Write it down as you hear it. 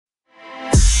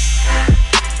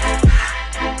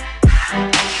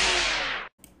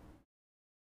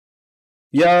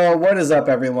Yo, what is up,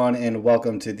 everyone, and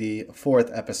welcome to the fourth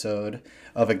episode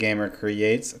of A Gamer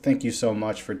Creates. Thank you so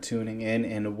much for tuning in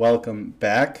and welcome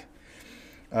back.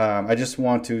 I just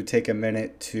want to take a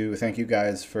minute to thank you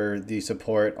guys for the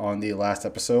support on the last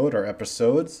episode or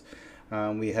episodes.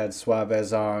 We had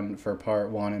Suavez on for part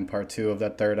one and part two of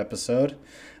that third episode.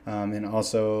 And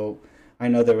also, I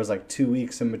know there was like 2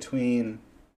 weeks in between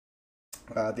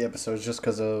the episodes just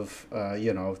because of,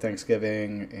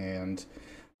 Thanksgiving and.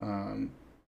 Um,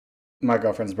 my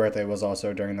girlfriend's birthday was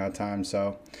also during that time.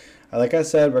 So, like I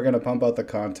said, we're going to pump out the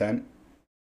content.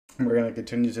 We're going to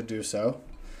continue to do so.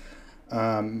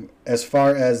 As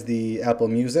far as the Apple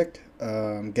Music,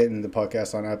 getting the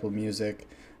podcast on Apple Music,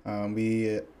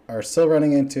 we are still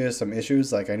running into some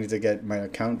issues. Like, I need to get my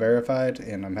account verified,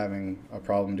 and I'm having a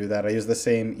problem do that. I use the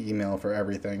same email for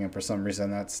everything, and for some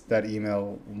reason, that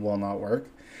email will not work.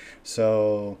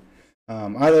 So,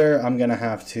 either I'm gonna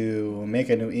have to make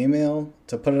a new email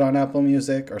to put it on Apple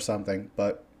Music or something.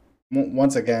 But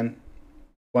once again,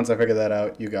 once I figure that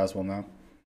out, you guys will know.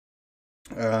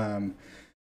 Um,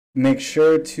 Make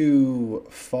sure to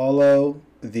follow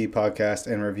the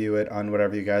podcast and review it on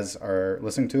whatever you guys are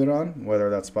listening to it on, whether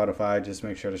that's Spotify. Just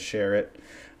make sure to share it.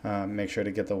 Make sure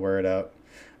to get the word out.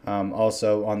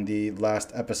 Also, on the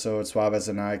last episode, Suarez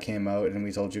and I came out and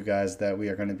we told you guys that we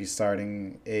are going to be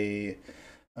starting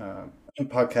uh, a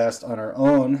podcast on our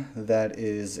own that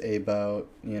is about,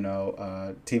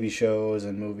 TV shows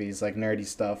and movies, like nerdy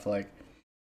stuff, like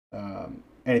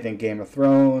anything Game of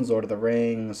Thrones, Lord of the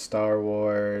Rings, Star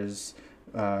Wars,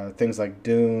 things like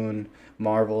Dune,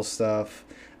 Marvel stuff.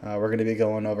 We're going to be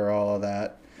going over all of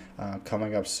that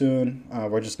coming up soon.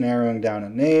 We're just narrowing down a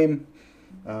name.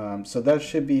 So that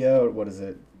should be out, what is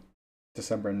it?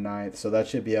 December 9th. So that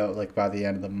should be out like by the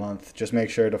end of the month. Just make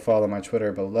sure to follow my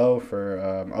Twitter below for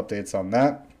updates on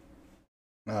that.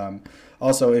 Um,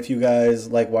 Also, if you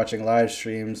guys like watching live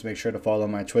streams, make sure to follow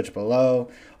my Twitch below.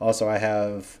 Also, I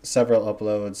have several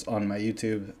uploads on my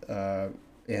YouTube,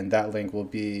 and that link will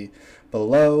be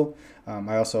below.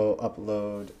 I also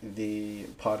upload the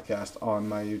podcast on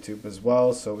my YouTube as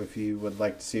well. So if you would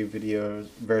like to see video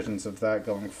versions of that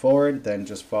going forward, then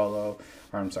just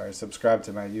subscribe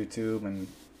to my YouTube,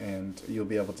 and you'll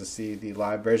be able to see the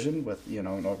live version with an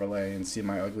overlay and see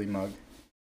my ugly mug.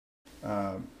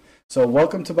 Um, so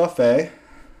welcome to Buffet.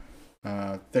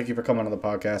 Thank you for coming on the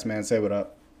podcast, man. Say what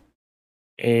up.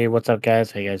 Hey, what's up,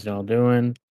 guys? How you guys all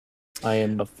doing? I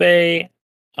am Buffet.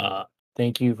 Uh,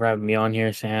 Thank you for having me on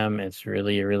here, Sam. It's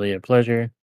really a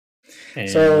pleasure.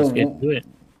 And let's get So, to it.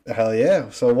 hell yeah.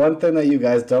 So one thing that you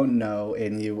guys don't know,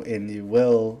 and you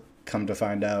will come to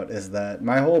find out, is that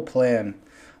my whole plan,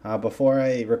 before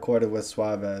I recorded with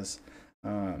Suavez,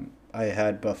 I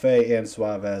had Buffet and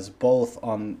Suavez both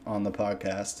on the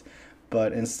podcast,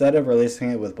 but instead of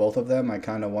releasing it with both of them, I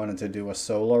kind of wanted to do a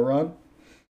solo run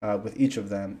with each of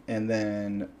them, and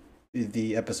then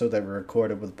the episode that we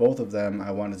recorded with both of them,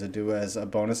 I wanted to do as a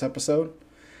bonus episode,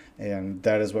 and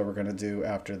that is what we're gonna do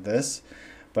after this.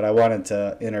 But I wanted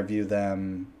to interview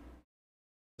them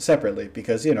separately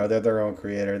because they're their own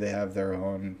creator, they have their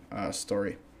own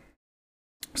story.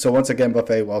 So once again,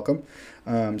 Buffet, welcome.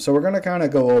 So we're gonna kind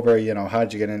of go over,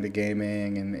 how'd you get into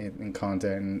gaming and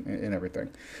content and everything.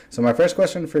 So my first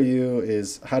question for you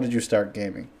is, how did you start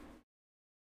gaming?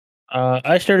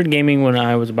 I started gaming when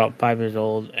I was about 5 years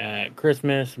old. At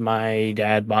Christmas, my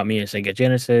dad bought me a Sega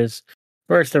Genesis,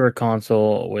 first ever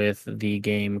console with the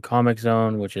game Comic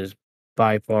Zone, which is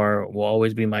by far will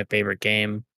always be my favorite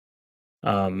game.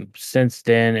 Since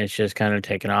then, it's just kind of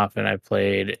taken off, and I've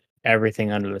played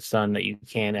everything under the sun that you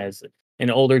can as an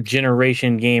older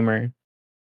generation gamer.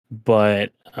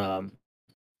 But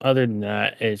other than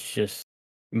that, it's just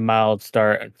mild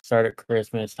start at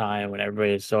Christmas time when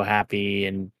everybody's so happy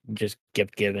and just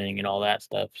gift giving and all that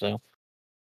stuff. So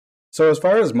So as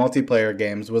far as multiplayer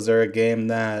games, was there a game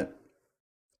that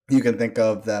you can think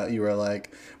of that you were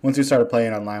like, once you started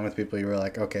playing online with people, you were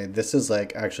like, okay, this is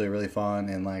like actually really fun,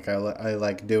 and like I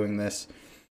like doing this.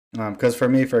 Because for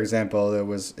me, for example, it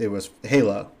was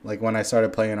Halo. Like when I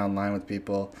started playing online with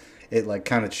people, it like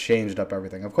kind of changed up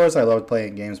everything. Of course, I loved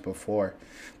playing games before,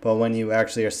 but when you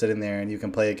actually are sitting there and you can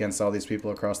play against all these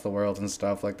people across the world and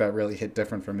stuff, like that really hit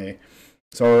different for me.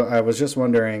 So I was just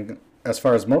wondering, as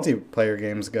far as multiplayer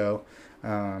games go,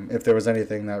 if there was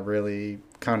anything that really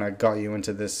kind of got you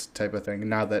into this type of thing.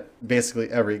 Now that basically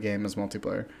every game is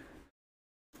multiplayer.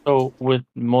 with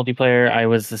multiplayer, I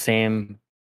was the same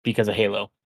because of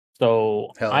Halo.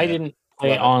 So Hell I yeah, didn't play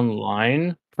love it.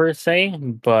 online per se,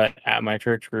 but at my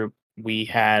church group, we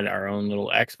had our own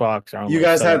little Xbox, our own You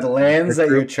little guys had setup the for the LANs church at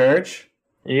your group. church?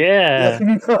 Yeah.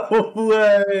 No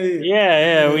way.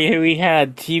 Yeah, yeah. We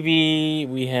had TV,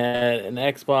 we had an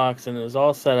Xbox, and it was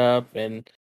all set up. And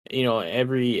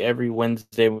every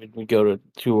Wednesday we go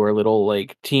to our little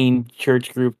like teen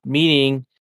church group meeting.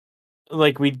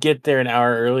 Like we'd get there an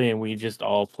hour early, and we just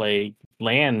all play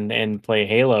LAN and play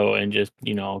Halo, and just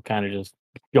kind of just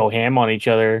go ham on each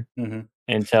other Hmm.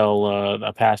 until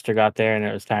a pastor got there, and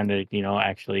it was time to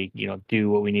actually do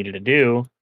what we needed to do.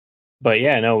 But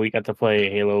yeah, no, we got to play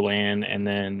Halo LAN, and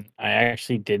then I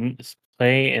actually didn't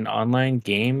play an online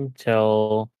game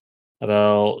till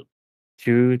about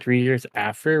 2, 3 years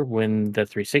after when the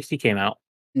 360 came out.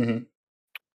 Hmm.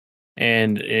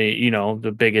 And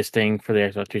the biggest thing for the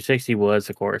Xbox 360 was,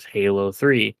 of course, Halo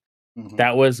 3. Hmm.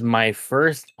 That was my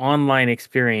first online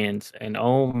experience, and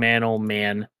oh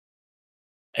man,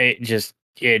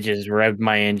 it just revved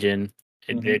my engine.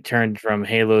 It, Hmm. it turned from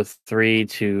Halo 3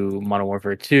 to Modern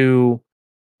Warfare 2,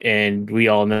 and we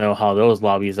all know how those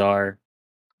lobbies are.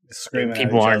 Screaming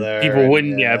at People each aren't other people and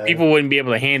wouldn't yeah, yeah. people wouldn't be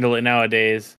able to handle it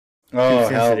nowadays. Too Oh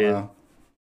hell sensitive. no.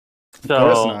 Of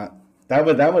course So, not. That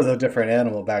was a different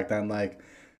animal back then. Like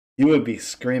you would be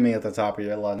screaming at the top of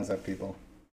your lungs at people.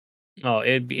 oh,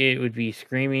 it would be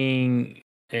screaming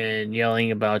and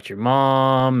yelling about your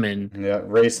mom and Yeah,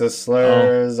 racist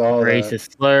oh, slurs, all that.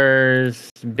 racist slurs,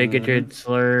 Hmm. bigoted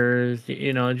slurs,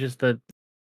 just the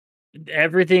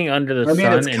everything under the I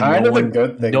mean, it's sun, and no kind of a one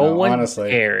good thing no though, one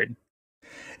honestly. cared.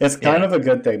 It's kind Yeah. of a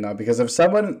good thing though, because if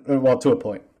someone, well, to a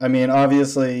point. I mean,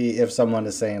 obviously, if someone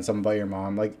is saying something about your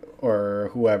mom, like, or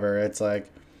whoever, it's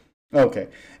like, okay.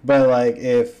 But like,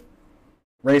 if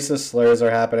racist slurs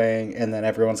are happening and then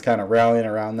everyone's kind of rallying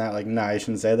around that, like, nah, you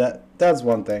shouldn't say that, that's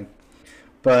one thing.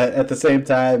 But at the same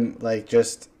time, like,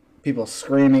 just people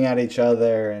screaming at each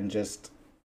other and just.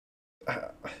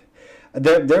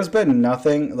 There's been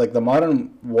nothing, like, the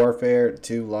Modern Warfare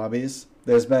 2 lobbies,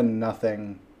 there's been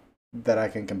nothing that I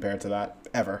can compare to that,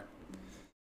 ever.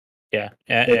 Yeah,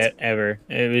 It's ever.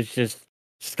 It was just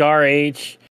Scar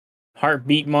H,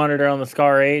 heartbeat monitor on the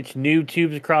Scar H, new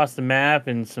tubes across the map,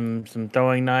 and some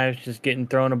throwing knives just getting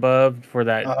thrown above for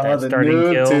that the starting noob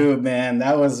kill. tube, man.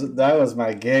 That was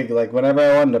my gig. Like whenever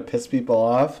I wanted to piss people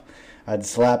off, I'd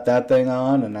slap that thing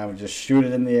on and I would just shoot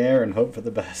it in the air and hope for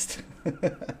the best.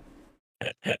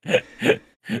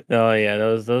 Oh yeah,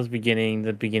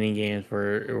 the beginning games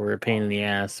were a pain in the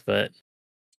ass, but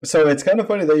So it's kind of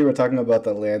funny that you were talking about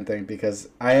the land thing because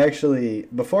I actually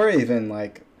before I even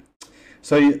like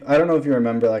I don't know if you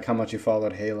remember like how much you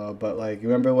followed Halo, but like you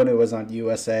remember when it was on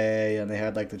USA and they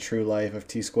had like the True Life of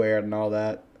T Squared and all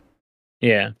that.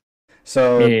 yeah,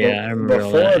 So yeah, I remember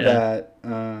all that. before Yeah, that,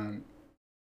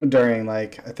 during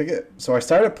like I think so I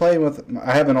started playing with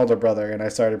I have an older brother and I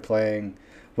started playing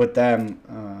with them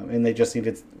and they just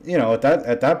needed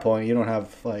at that point you don't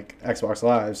have like Xbox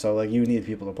Live so like you need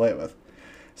people to play with.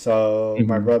 So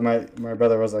my hmm brother my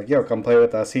brother was like, yo, come play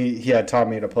with us. He had taught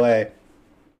me to play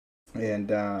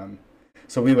and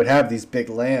so we would have these big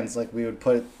LANs like we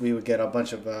would get a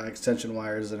bunch of extension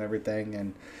wires and everything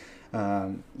and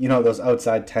those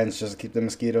outside tents just to keep the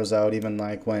mosquitoes out even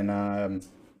like when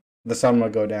the sun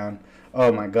would go down.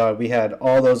 Oh my god, we had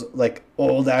all those like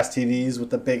old ass TVs with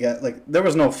the big like there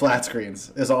was no flat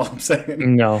screens. Is all I'm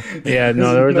saying. no, yeah,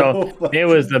 no, There's there was no. no It flat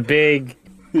was screen. the big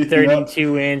Yep.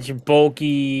 32-inch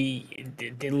bulky.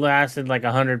 It lasted like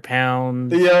 100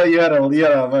 pounds. Yeah, you had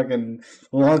to fucking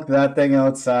lunk that thing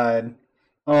outside.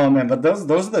 Oh man, but those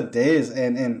are the days,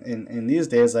 and in these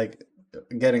days, like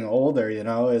getting older,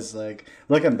 is like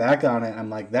looking back on it. I'm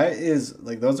like that is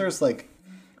like those are just, like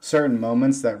certain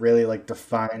moments that really like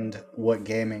defined what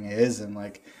gaming is and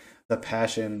like the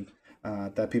passion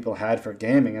that people had for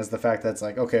gaming is the fact that it's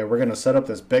like okay we're gonna set up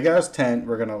this big ass tent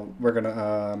we're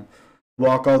gonna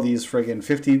walk all these friggin'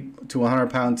 50 to 100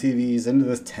 pound TVs into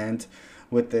this tent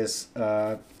with this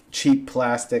cheap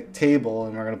plastic table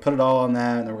and we're gonna put it all on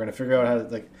that and then we're gonna figure out how to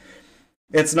like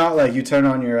it's not like you turn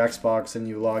on your Xbox and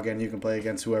you log in you can play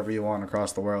against whoever you want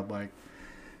across the world like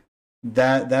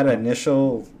that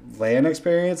initial LAN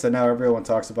experience, and now everyone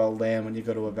talks about LAN when you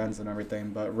go to events and everything,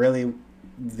 but really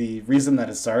the reason that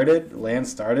LAN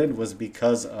started was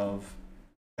because of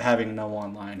having no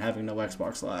online, having no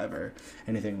Xbox Live or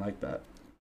anything like that.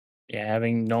 Yeah,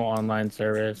 having no online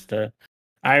service to.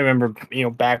 I remember,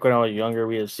 back when I was younger,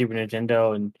 we had Super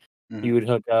Nintendo, and you Hmm. would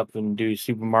hook up and do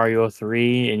Super Mario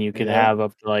 3, and you could Yep. have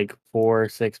up to like 4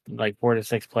 to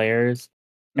 6 players,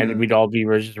 and Hmm. we'd all be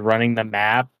just running the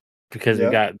map because we Yep.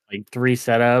 got like 3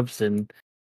 setups and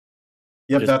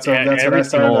Yep. just That's what I everything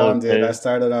started all on, over the dude. I place.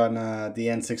 started on the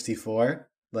N64,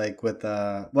 like with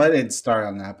well, I didn't start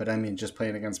on that, but I mean just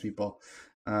playing against people.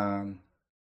 Um,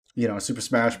 Super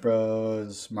Smash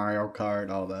Bros, Mario Kart,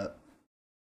 all that.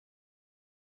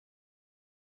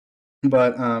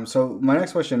 But so my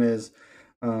next question is,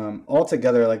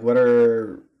 altogether, like, what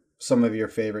are some of your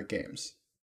favorite games?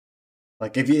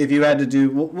 Like, if you had to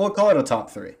do, we'll call it a top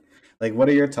three. Like, what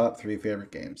are your top three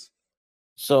favorite games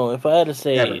So if I had to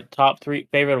say ever? top three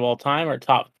favorite of all time or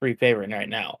top three favorite right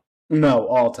now No,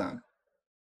 all time.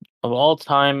 of all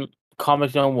time,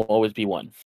 Comic Zone will always be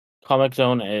one. Comic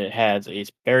Zone, it has a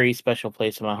very special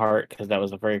place in my heart because that was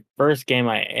the very first game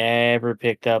I ever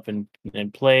picked up and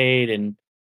played, and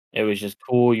it was just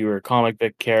cool. You were a comic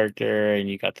book character, and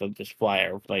you got to just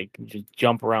just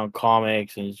jump around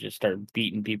comics and just start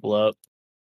beating people up.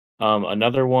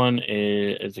 Another one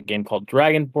is a game called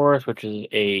Dragon Force, which is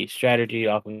a strategy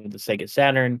off of the Sega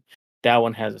Saturn. That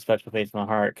one has a special place in my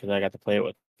heart because I got to play it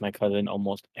with my cousin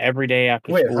almost every day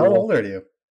after Wait, how school. old are you?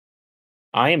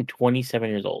 I am 27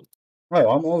 years old. Oh,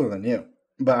 I'm older than you.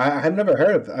 But I've never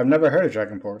heard of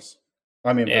Dragon Force.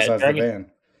 I mean, Yeah, besides the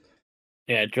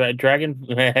band. Dragon.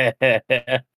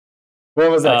 What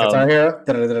was that? Guitar um, Hero?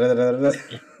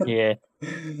 yeah,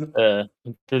 uh,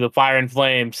 through the fire and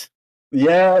flames.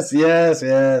 Yes, yes,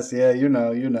 yes. Yeah, you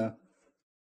know.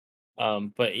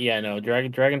 But yeah, no,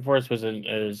 Dragon Force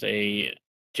is a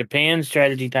Japan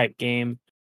strategy type game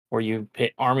where you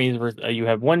pit armies versus you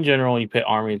have one general, and you pit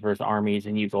armies versus armies,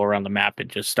 and you go around the map and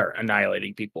just start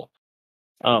annihilating people.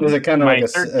 Was it kind of My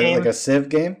third like game, a Civ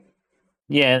game?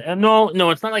 yeah, no,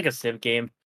 it's not like a Civ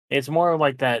game. It's more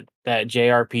like that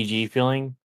JRPG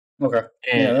feeling Okay.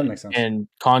 Yeah, that makes sense. and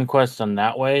conquest on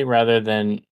that way rather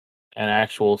than an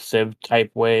actual Civ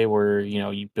type way where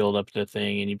you build up the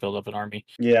thing and you build up an army.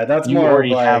 Yeah, that's You more of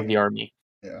already have like, the army.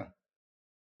 yeah.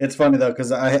 It's funny though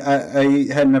because I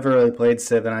had never really played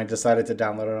Civ and I decided to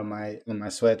download it on my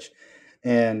Switch.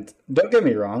 And don't get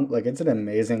me wrong, like it's an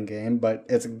amazing game, but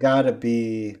it's gotta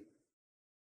be.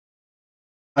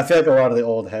 I feel like a lot of the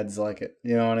old heads like it.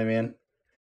 You know what I mean?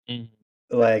 Mhm.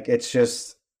 Like it's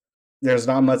just there's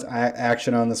not much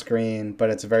action on the screen, but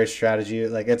it's very strategy.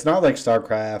 Like it's not like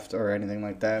StarCraft or anything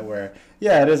like that, where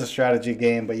yeah, it is a strategy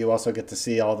game, but you also get to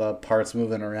see all the parts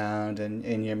moving around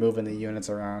and you're moving the units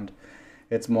around.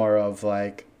 It's more of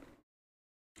like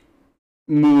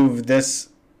move this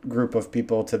group of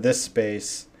people to this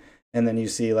space, and then you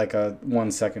see like a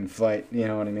 1 second fight. You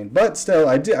know what I mean? But still,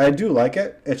 I do like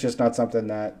it. It's just not something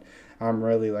that I'm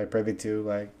really like privy to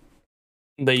like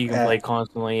That you can play at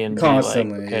constantly and be like,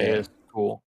 constantly. okay, Yeah. it's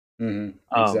cool.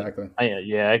 Exactly.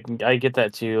 I get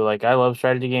that too. Like I love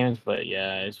strategy games, but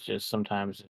yeah, it's just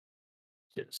sometimes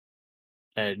just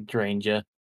it drains you.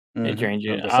 It drains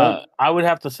you. 100%. I would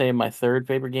have to say my third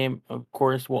favorite game, of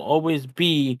course, will always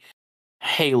be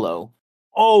Halo.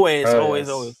 Always, Oh always,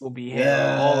 always yes. will be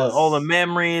Halo. All the Yes.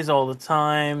 memories, all the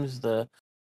times, the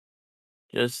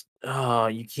just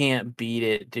you can't beat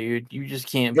it, dude. You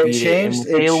just can't It beat it. And changed.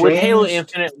 It With Halo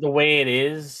changed. Infinite the way it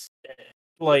is,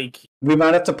 like We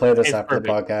might have to play this it's after the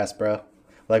perfect. podcast, bro.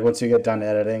 Like once you get done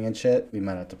editing and shit, we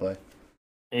might have to play.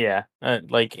 Yeah,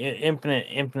 Infinite,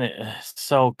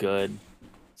 so good.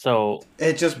 So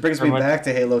It just brings for me much, back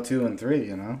to Halo 2 and 3,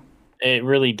 you know? it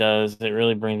really does. It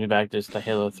really brings me back just to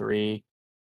Halo 3.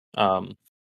 Um,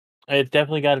 it's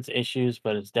definitely got its issues,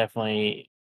 but it's definitely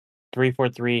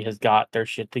 343 has got their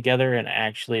shit together and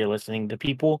actually are listening to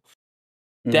people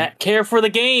Mhm. that care for the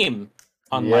game,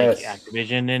 unlike Yes.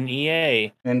 Activision and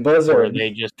EA, And where Blizzard.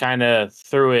 they just kind of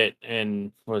threw it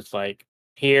and was like,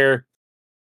 "Here,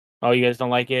 oh, you guys don't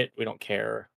like it? We don't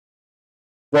care."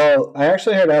 Well, I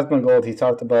actually heard Asmongold. He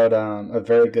talked about a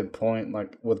very good point,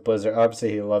 like with Blizzard.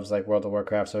 Obviously, he loves like World of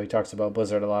Warcraft, so he talks about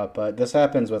Blizzard a lot. But this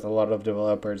happens with a lot of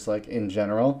developers, like in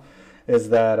general, is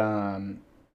that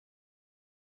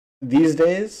these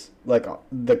days, like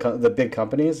the big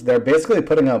companies, they're basically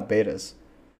putting out betas.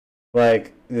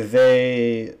 Like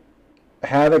they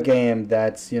have a game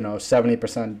that's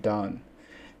 70% done,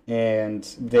 and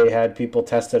they had people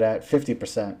test it at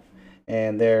 50%,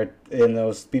 and they're in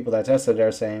those people that tested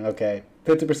are saying, okay,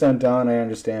 50% done, I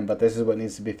understand, but this is what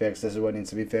needs to be fixed. This is what needs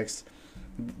to be fixed.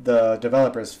 The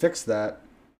developers fix that,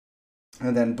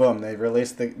 and then boom, they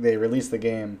release the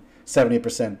game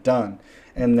 70% done,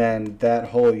 and then that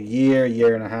whole year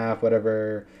and a half,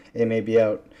 whatever it may be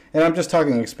out. And I'm just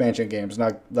talking expansion games,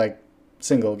 not like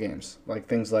single games, like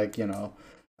things like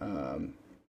um,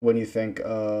 when you think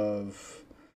of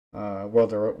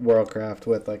World of Warcraft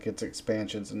with like its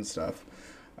expansions and stuff.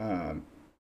 Um,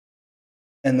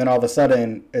 and then all of a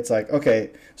sudden, it's like,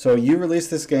 okay, so you release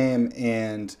this game,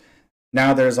 and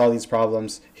now there's all these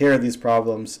problems. Here are these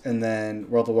problems, and then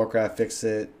World of Warcraft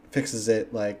fixes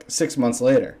it like 6 months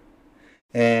later.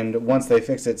 And once they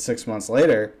fix it 6 months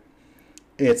later,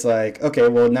 it's like, okay,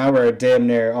 well, now we're damn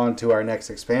near on to our next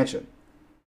expansion.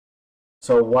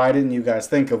 So why didn't you guys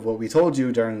think of what we told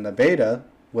you during the beta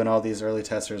when all these early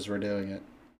testers were doing it?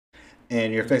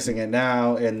 And you're Mhm. fixing it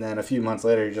now, and then a few months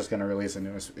later, you're just going to release a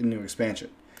new expansion.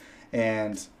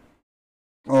 And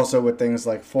also with things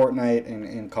like Fortnite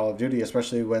and Call of Duty,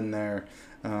 especially when they're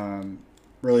um,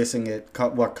 releasing it,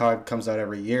 what COD comes out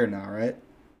every year now, right?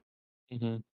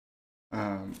 Mhm.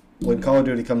 When Call of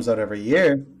Duty comes out every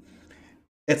year,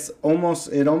 it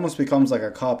almost becomes like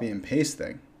a copy and paste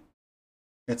thing.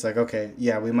 It's like, okay,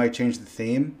 yeah, we might change the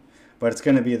theme, but it's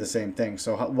going to be the same thing.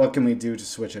 So what can we do to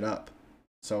switch it up?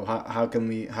 So how can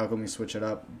we switch it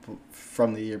up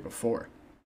from the year before?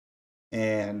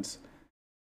 And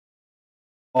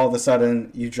all of a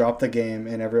sudden you drop the game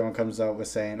and everyone comes out with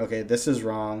saying, okay, this is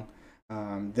wrong.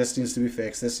 This needs to be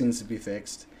fixed. This needs to be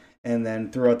fixed. And then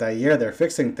throughout that year, they're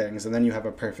fixing things, and then you have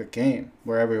a perfect game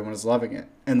where everyone is loving it.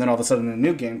 And then all of a sudden, a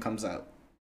new game comes out.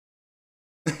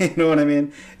 You know what I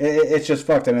mean? It's just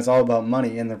fucked, and it's all about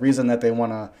money. And the reason that they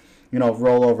want to,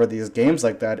 roll over these games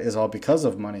like that is all because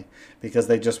of money, because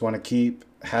they just want to keep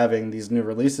having these new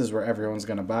releases where everyone's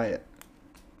going to buy it.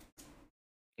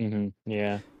 Mhm.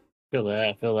 Yeah. Feel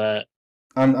that. Feel that.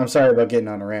 I'm sorry about getting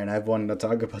on a rant. I've wanted to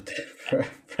talk about that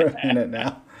for a minute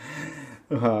now.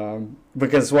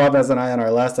 Because Suarez and I on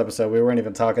our last episode, we weren't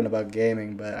even talking about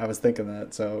gaming, but I was thinking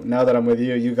that. So now that I'm with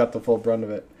you, you got the full brunt of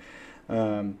it.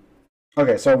 Um,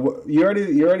 okay, so you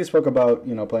already spoke about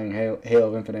playing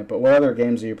Halo Infinite, but what other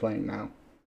games are you playing now?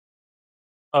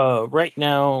 Right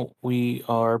now we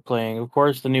are playing, of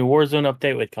course, the new Warzone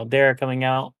update with Caldera coming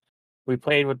out. We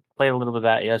played a little bit of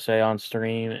that yesterday on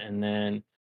stream, and then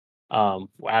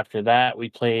after that we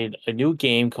played a new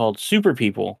game called Super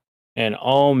People. And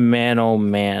oh man,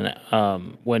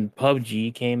 when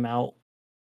PUBG came out,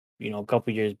 a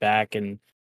couple years back, and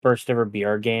first ever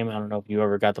BR game. I don't know if you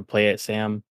ever got to play it,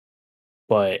 Sam,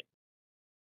 but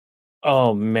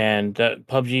oh man, that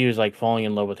PUBG was like falling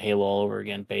in love with Halo all over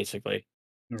again, basically.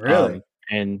 Really?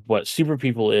 And what Super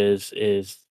People is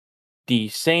the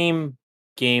same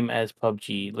game as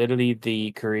PUBG. Literally,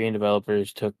 the Korean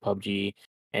developers took PUBG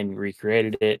and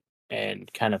recreated it and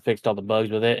kind of fixed all the bugs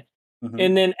with it, Hmm.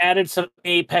 and then added some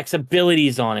Apex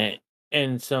abilities on it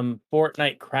and some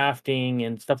Fortnite crafting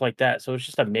and stuff like that. So it's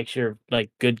just a mixture of like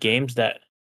good games that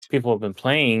people have been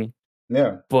playing,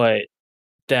 Yeah. but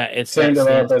that it's Same that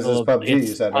developers standstill as of PUBG, you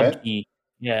it's said, right? PUBG.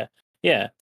 Yeah, yeah.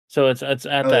 So it's at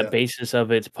Oh that yeah. basis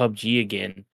of it's PUBG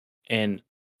again, and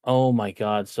oh my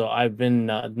god! So I've been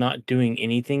not doing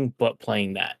anything but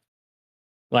playing that.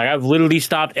 Like I've literally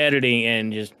stopped editing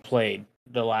and just played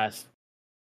the last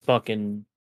fucking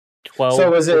So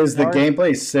 12, is 14 the hours.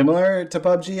 gameplay similar to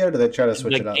PUBG, or do they try to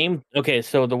switch The it up? game, okay,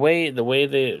 so the way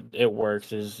that it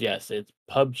works is, yes, it's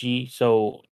PUBG.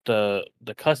 So the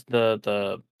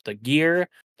gear,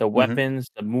 the Hmm. weapons,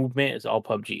 the movement is all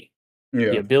PUBG. The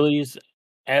Yeah. abilities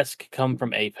esque come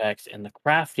from Apex, and the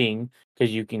crafting,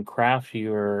 because you can craft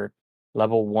your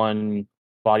level 1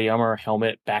 body armor,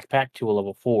 helmet, backpack to a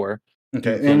level 4. You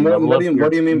Okay. And can level up what your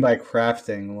do you mean by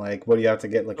crafting? Like, what do you have to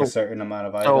get like a so certain amount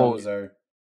of so items or?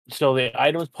 so the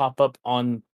items pop up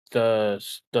on the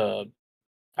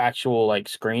actual, like,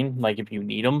 screen, like, if you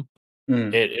need them.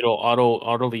 Mm. It'll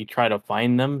autoly try to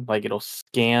find them, like, it'll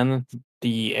scan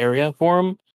the area for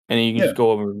them, and then you can just Yeah.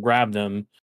 go over and grab them,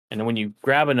 and then when you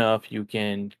grab enough, you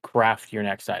can craft your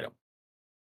next item.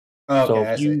 Oh, So okay, if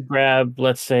I see. you grab,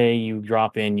 let's say you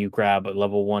drop in, you grab a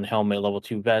level 1 helmet, level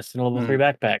 2 vest, and a level 3 Hmm.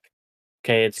 backpack.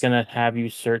 Okay, it's gonna have you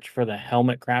search for the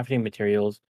helmet crafting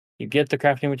materials. You get the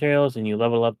crafting materials and you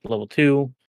level up to level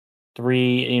 2,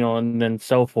 3, and then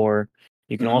so forth.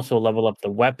 You can Hmm. also level up the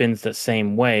weapons the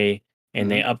same way, and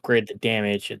they Hmm. upgrade the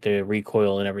damage, the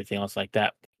recoil, and everything else like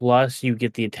that. Plus, you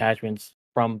get the attachments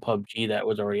from PUBG that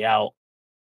was already out.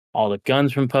 All the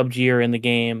guns from PUBG are in the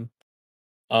game.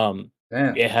 Um,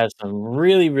 Damn. it has some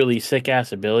really, really sick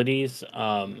ass abilities,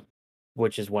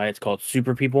 which is why it's called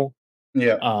Super People.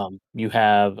 Yeah. You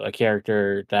have a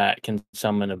character that can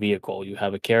summon a vehicle. You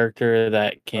have a character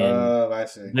that can Oh, I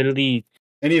see. literally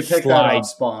And you pick that off slide.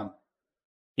 spawn.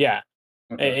 Yeah,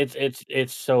 Okay.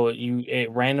 it's so it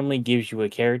randomly gives you a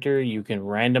character. You can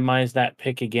randomize that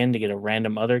pick again to get a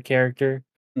random other character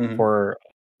Hmm. for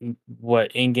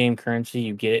what in-game currency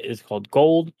you get is called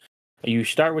gold. You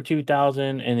start with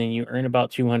 2,000 and then you earn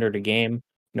about 200 a game,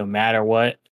 no matter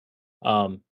what.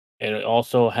 Um, it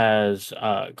also has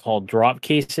called drop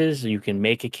cases. You can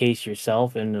make a case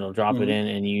yourself and it'll drop it Hmm. in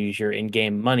and use your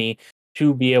in-game money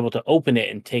to be able to open it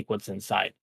and take what's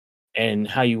inside. And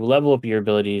how you level up your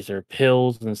abilities are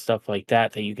pills and stuff like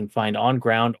that that you can find on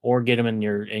ground or get them in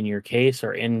your case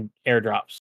or in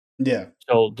airdrops. Yeah.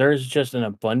 So there's just an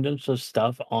abundance of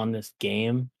stuff on this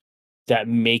game that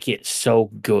make it so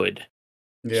good.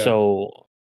 Yeah. So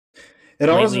It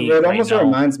almost lately, it right almost now,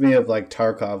 reminds me of like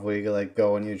Tarkov, where you like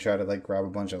go and you try to like grab a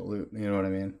bunch of loot. You know what I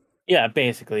mean? yeah,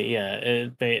 basically, yeah,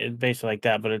 it's basically like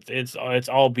that, but it's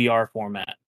all BR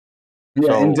format.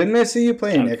 Yeah. And So didn't I see you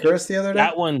playing yeah, Icarus the other day?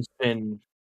 that one's been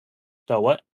so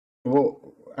what?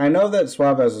 Well, I know that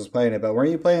Suarez was playing it, but weren't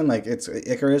you playing like it's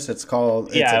Icarus? It's Yeah, I like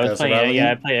was a playing. survival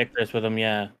Yeah, I game. play Icarus with him.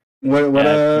 Yeah, What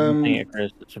yeah, I've been playing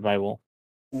Icarus Survival.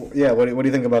 yeah, what do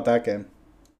you think about that game?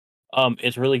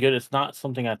 It's really good. It's not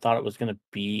something I thought it was gonna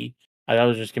be. I thought it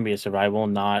was just gonna be a survival,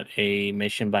 not a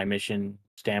mission by mission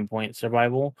standpoint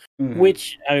survival. Hmm.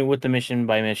 Which I mean, with the mission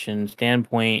by mission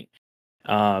standpoint,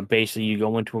 basically you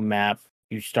go into a map,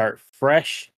 you start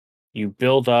fresh, you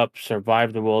build up,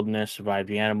 survive the wilderness, survive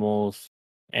the animals,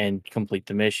 and complete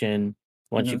the mission.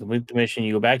 Once you Hmm. complete the mission,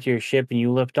 you go back to your ship and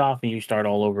you lift off and you start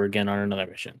all over again on another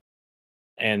mission.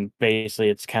 And basically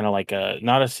it's kind of like a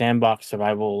not a sandbox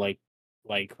survival like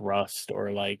Rust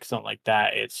or like something like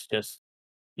that. It's just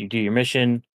you do your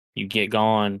mission, you get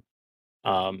gone,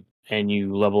 and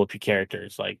you level up your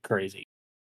characters like crazy.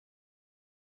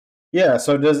 Yeah.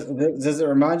 So does it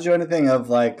remind you anything of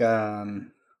like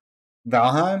Valheim?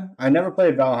 I never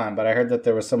played Valheim, but I heard that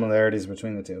there were similarities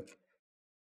between the two,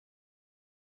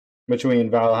 between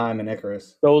Valheim and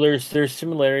Icarus. So there's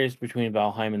similarities between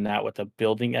Valheim and that with the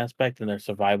building aspect and their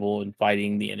survival and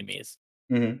fighting the enemies.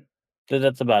 Hmm. So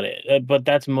that's about it. But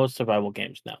that's most survival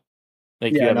games now.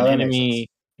 Like you Yeah. have No, an that makes sense.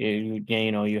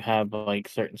 enemy, you have like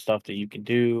certain stuff that you can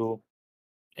do,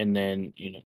 and then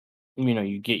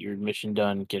you get your mission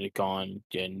done, get it gone,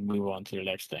 and move on to the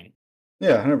next thing.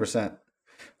 Yeah, 100%.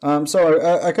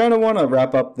 So I kind of want to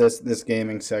wrap up this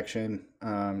gaming section.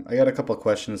 I got a couple of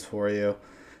questions for you.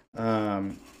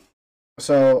 Um,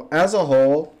 so as a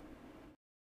whole,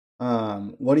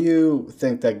 what do you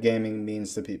think that gaming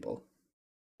means to people?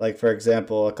 Like, for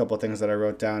example, a couple of things that I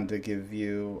wrote down to give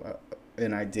you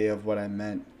an idea of what I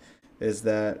meant is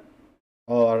that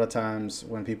a lot of times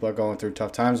when people are going through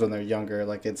tough times when they're younger,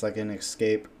 like it's like an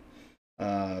escape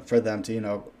for them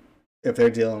to, if they're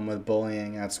dealing with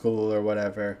bullying at school or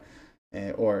whatever,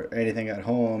 or anything at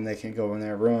home, they can go in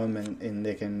their room and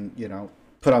they can,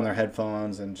 put on their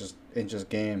headphones and just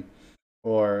game.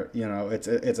 Or,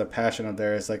 it's a passion of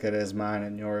theirs like it is mine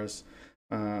and yours.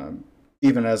 Um,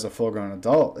 Even as a full grown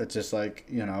adult, it's just like,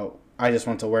 I just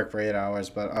want to work for 8 hours,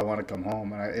 but I want to come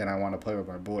home and I want to play with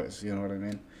my boys. You know what I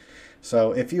mean?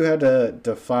 So if you had to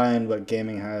define what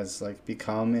gaming has like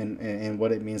become and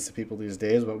what it means to people these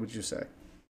days, what would you say?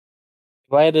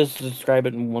 If I had to describe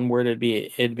it in one word, it'd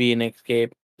be an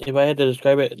escape. If I had to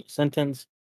describe it in a sentence,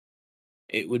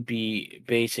 it would be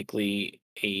basically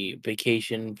a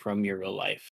vacation from your real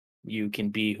life. You can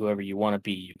be whoever you want to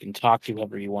be. You can talk to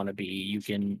whoever you want to be.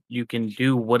 You can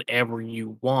do whatever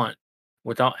you want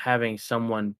without having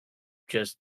someone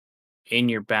just in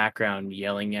your background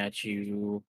yelling at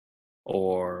you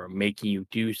or making you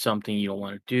do something you don't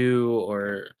want to do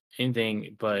or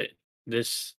anything. But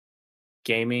this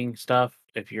gaming stuff,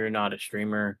 if you're not a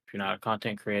streamer, if you're not a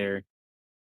content creator,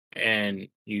 and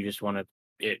you just want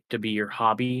it to be your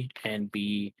hobby and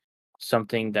be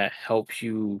something that helps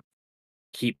you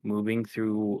keep moving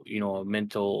through, a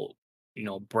mental,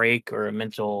 break or a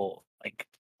mental like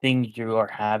thing you are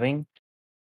having,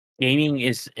 gaming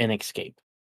is an escape.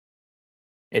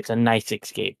 It's a nice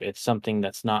escape. It's something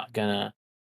that's not gonna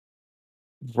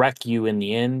wreck you in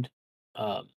the end.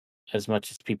 Um, as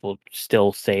much as people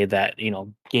still say that,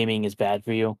 gaming is bad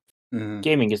for you, Hmm.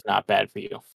 gaming is not bad for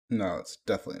you. No, it's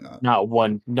definitely not. Not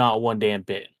one damn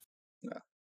bit. No.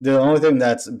 The only thing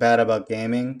that's bad about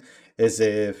gaming is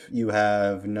if you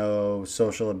have no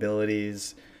social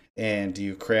abilities and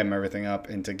you cram everything up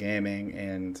into gaming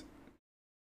and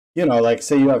like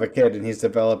say you have a kid and he's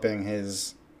developing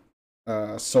his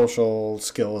social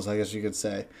skills, I guess you could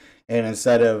say. And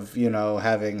instead of,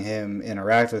 having him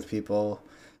interact with people,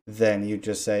 then you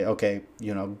just say, okay,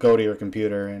 go to your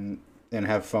computer and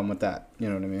have fun with that. You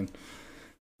know what I mean?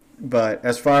 But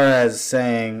as far as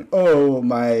saying, oh,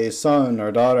 my son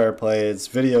or daughter plays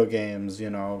video games,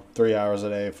 3 hours a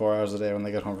day, 4 hours a day when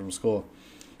they get home from school,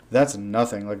 that's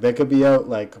nothing. Like they could be out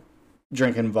like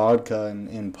drinking vodka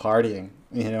and partying.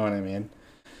 You know what I mean?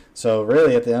 So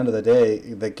really, at the end of the day,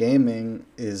 the gaming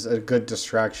is a good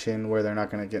distraction where they're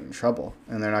not going to get in trouble,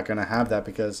 and they're not going to have that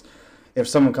because if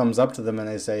someone comes up to them and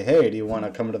they say, "Hey, do you want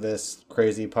to come to this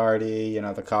crazy party?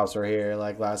 The cops were here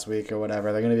like last week or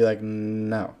whatever," they're going to be like,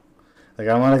 "No." Like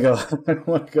I want to go, I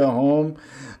want to go home.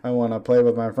 I want to play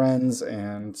with my friends,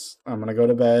 and I'm gonna go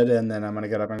to bed, and then I'm gonna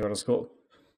get up and go to school.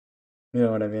 You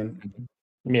know what I mean?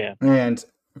 Yeah. And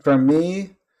for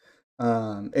me,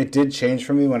 it did change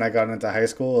for me when I got into high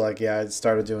school. Like, yeah, I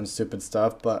started doing stupid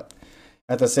stuff, but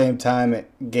at the same time,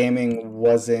 gaming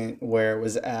wasn't where it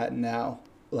was at now.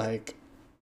 Like,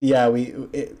 yeah,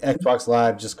 Xbox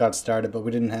Live just got started, but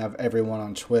we didn't have everyone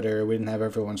on Twitter. We didn't have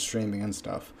everyone streaming and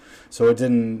stuff, so it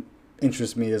didn't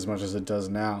interest me as much as it does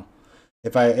now.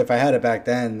 If I had it back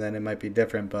then it might be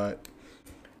different. But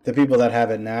the people that have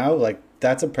it now, like,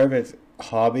 that's a perfect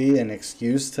hobby and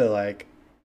excuse to like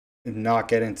not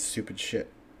get into stupid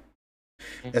shit.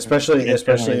 Especially It definitely is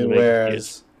especially a big excuse.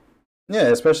 whereas yeah,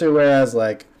 especially whereas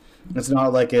like it's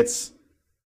not like it's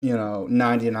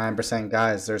 99%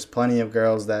 guys. There's plenty of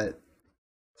girls that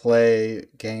play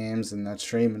games and that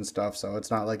stream and stuff. So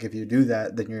it's not like if you do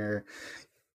that, then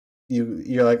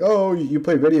you're like, oh, you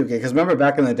play video games. Because remember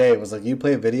back in the day, it was like you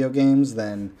play video games,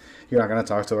 then you're not gonna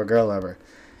talk to a girl ever.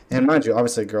 And mind you,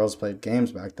 obviously girls played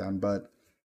games back then, but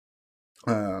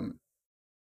um,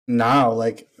 now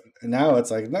like now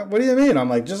it's like, no, what do you mean? I'm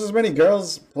like, just as many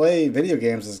girls play video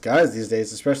games as guys these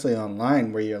days, especially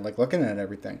online where you're like looking at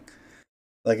everything.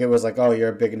 Like it was like, oh, you're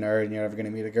a big nerd and you're never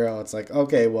gonna meet a girl. It's like,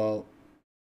 okay, well,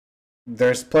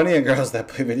 there's plenty of girls that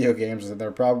play video games and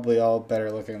they're probably all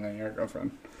better looking than your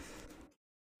girlfriend.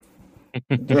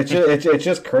 It's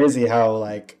just crazy how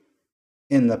like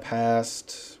in the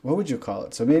past, what would you call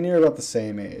it? So me and you are about the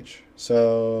same age.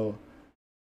 So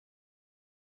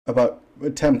about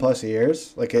 10 plus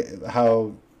years, like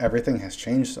how everything has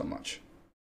changed so much.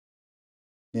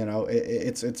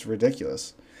 It's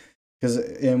ridiculous. Because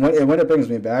and what it brings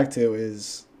me back to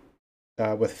is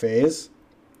with Phase,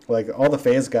 like all the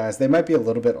Phase guys, they might be a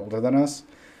little bit older than us,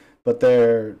 but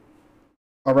they're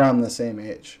around the same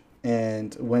age.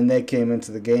 And when they came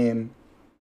into the game,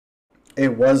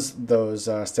 it was those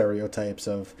stereotypes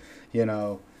of, you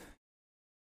know,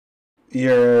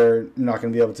 you're not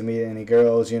going to be able to meet any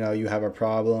girls, you have a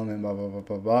problem and blah, blah, blah,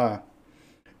 blah, blah.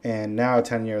 And now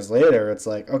 10 years later, it's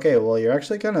like, okay, well, you're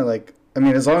actually kind of like, I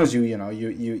mean, as long as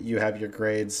you have your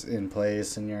grades in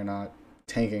place and you're not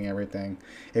tanking everything.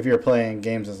 If you're playing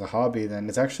games as a hobby, then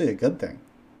it's actually a good thing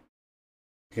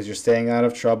because you're staying out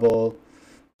of trouble.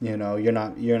 You're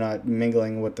not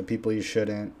mingling with the people you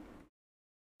shouldn't.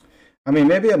 I mean,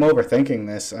 maybe I'm overthinking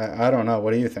this. I don't know.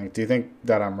 What do you think? Do you think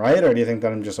that I'm right, or do you think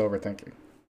that I'm just overthinking?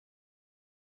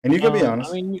 And you can be I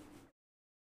honest. mean,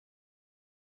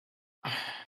 I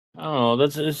don't know.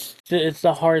 It's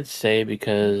a hard say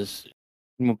because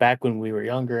back when we were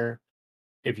younger,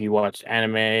 if you watched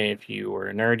anime, if you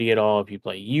were nerdy at all, if you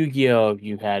play Yu-Gi-Oh, if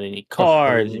you had any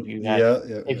cards, Oh, yeah, yeah,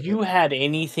 yeah, if yeah. you had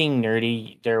anything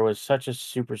nerdy, there was such a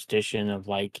superstition of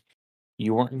like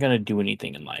you weren't gonna do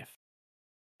anything in life.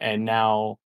 And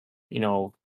now, you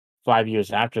know, 5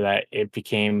 years after that, it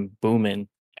became booming.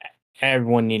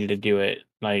 Everyone needed to do it.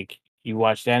 Like you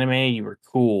watched anime, you were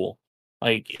cool.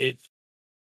 Like it,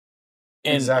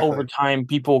 and over Exactly. time,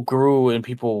 people grew and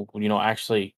people,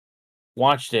 actually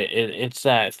watched it. It's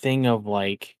that thing of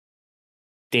like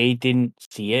they didn't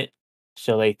see it,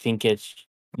 so they think it's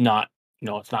not,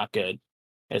 it's not good.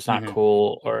 It's not Mm-hmm.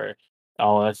 cool, or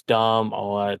oh, that's dumb.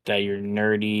 Oh, that you're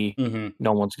nerdy. Mm-hmm.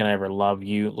 No one's gonna ever love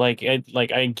you. Like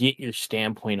I get your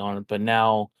standpoint on it, but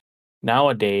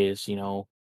nowadays,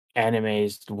 anime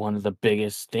is one of the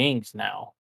biggest things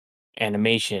now.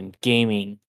 Animation,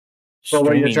 gaming, But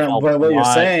what you're streaming trying, help but a what you're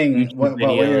lot. saying, YouTube what you're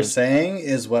videos. saying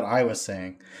is what I was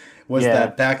saying, was Yeah.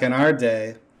 that back in our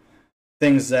day,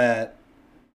 things that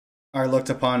are looked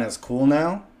upon as cool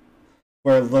now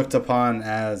were looked upon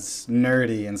as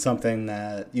nerdy and something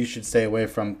that you should stay away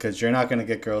from because you're not going to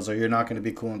get girls or you're not going to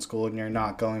be cool in school and you're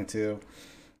not going to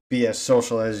be as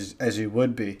social as you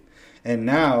would be. And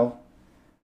now,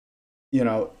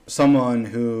 someone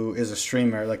who is a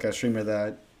streamer, like a streamer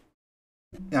that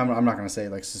I'm not going to say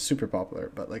like super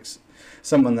popular, but like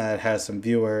someone that has some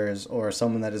viewers or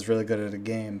someone that is really good at a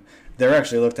game, they're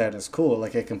actually looked at as cool.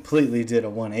 Like it completely did a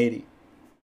 180.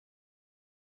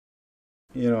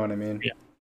 You know what I mean? Yeah.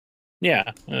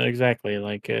 Yeah, exactly.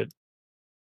 Like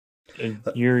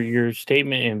your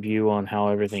statement and view on how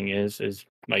everything is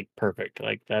like perfect.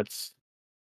 Like that's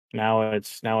now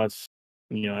it's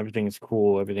everything is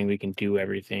cool. Everything we can do,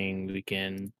 everything we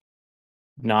can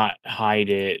not hide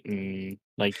it, and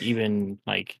like even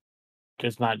like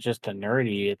it's not just a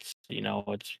nerdy. It's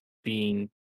being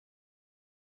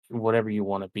whatever you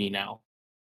want to be now,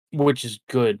 which is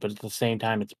good, but at the same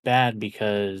time, it's bad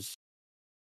because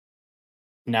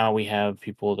now we have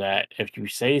people that if you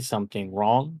say something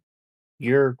wrong,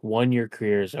 your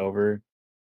career is over.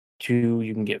 Two,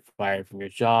 you can get fired from your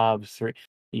job. Three,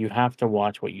 you have to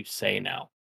watch what you say now.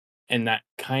 and that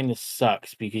kind of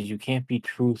sucks because you can't be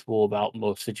truthful about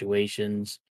most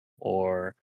situations,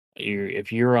 or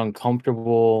if you're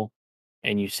uncomfortable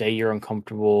and you say you're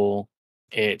uncomfortable,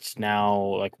 it's now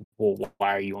like, well,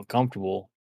 why are you uncomfortable?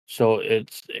 So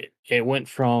it went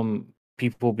from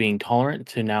people being tolerant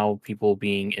to now people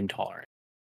being intolerant,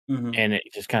 Hmm. and it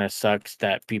just kind of sucks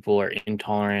that people are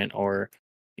intolerant, or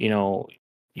you know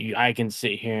I can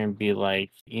sit here and be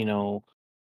like,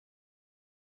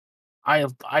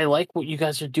 I like what you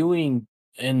guys are doing,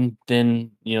 and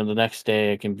then, the next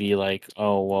day I can be like,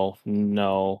 "Oh, well,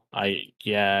 no. I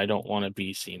don't wanna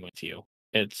be seen with you."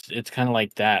 It's kinda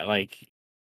like that, like,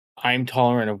 I'm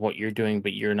tolerant of what you're doing,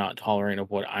 but you're not tolerant of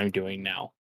what I'm doing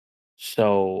now.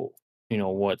 So,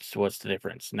 what's the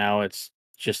difference? Now it's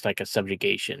just like a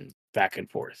subjugation back and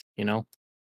forth, you know?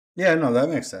 Yeah, no, that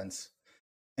makes sense.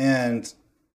 And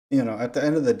at the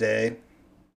end of the day,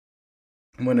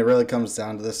 when it really comes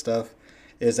down to this stuff,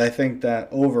 is I think that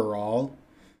overall,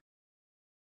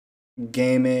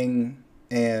 gaming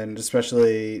and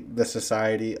especially the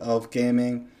society of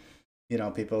gaming,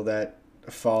 people that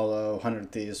follow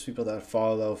 100 Thieves, people that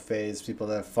follow FaZe, people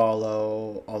that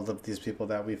follow all of these people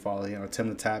that we follow, Tim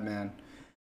the Tap Man,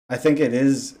 I think it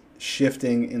is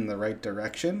shifting in the right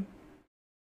direction.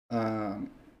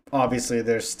 Um, Obviously,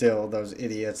 there's still those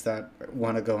idiots that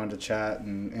want to go into chat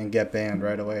and get banned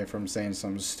right away from saying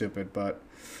something stupid, but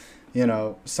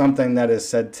something that is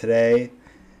said today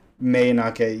may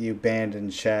not get you banned in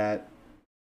chat,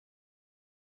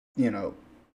 you know,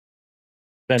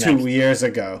 The two next years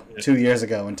ago, Yeah. 2 years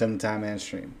ago in Tim Time and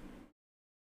stream,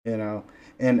 you know,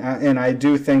 and I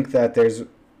do think that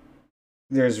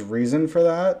there's reason for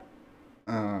that.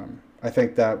 I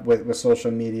think that with social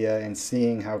media and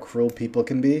seeing how cruel people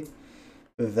can be,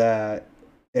 that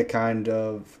it kind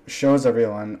of shows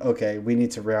everyone, okay, we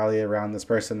need to rally around this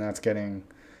person that's getting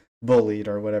bullied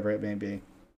or whatever it may be.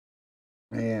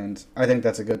 And I think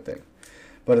that's a good thing.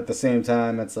 But at the same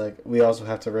time, it's like we also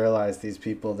have to realize these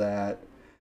people that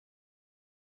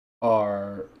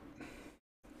are,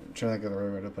 I'm trying to think of the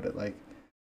right way to put it, like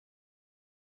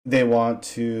they want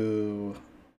to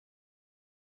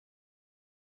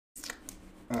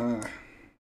uh,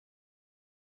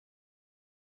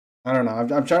 I don't know.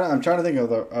 I'm trying to think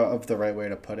of the right way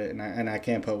to put it, and I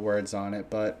can't put words on it.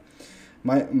 But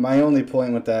my only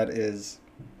point with that is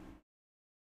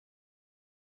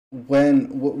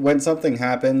when something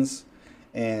happens,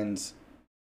 and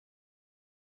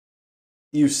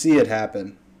you see it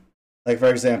happen. Like for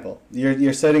example,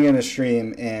 you're sitting in a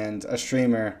stream, and a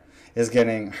streamer is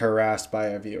getting harassed by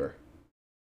a viewer.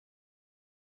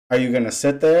 Are you gonna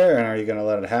sit there and are you gonna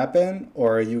let it happen,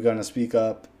 or are you gonna speak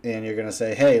up and you're gonna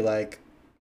say, hey, like,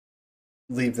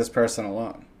 leave this person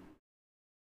alone?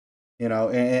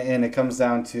 And it comes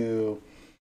down to,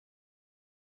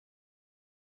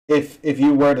 if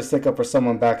you were to stick up for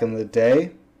someone back in the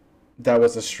day that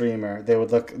was a streamer, they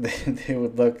would look they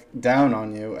would look down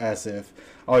on you as if,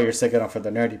 oh, you're sticking up for the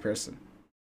nerdy person.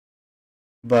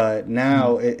 But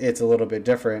now it's a little bit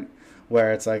different,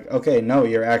 where it's like, okay, no,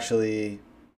 you're actually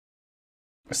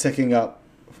sticking up.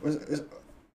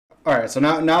 All right, so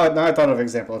now I thought of an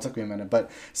example. It took me a minute,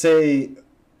 but say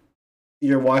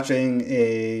you're watching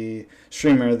a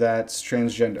streamer that's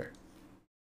transgender,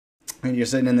 and you're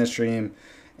sitting in the stream,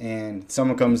 and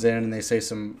someone comes in and they say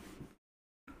some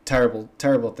terrible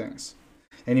things,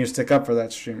 and you stick up for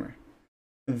that streamer.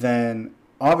 Then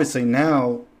obviously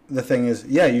now the thing is,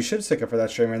 yeah, you should stick up for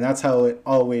that streamer, and that's how it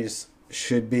always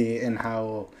should be, and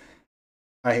how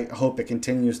I hope it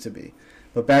continues to be.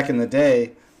 But back in the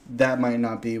day, that might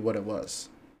not be what it was.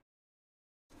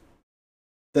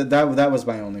 That was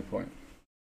my only point.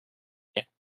 Yeah.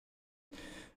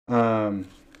 Um.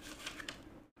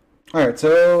 All right,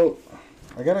 so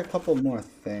I got a couple more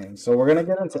things. So we're gonna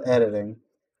get into editing.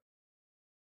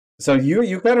 So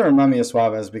you gotta remind me of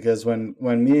Suarez, because when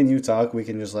me and you talk, we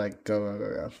can just like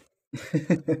go.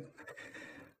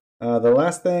 The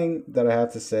last thing that I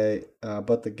have to say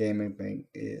about the gaming thing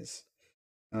is,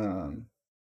 um,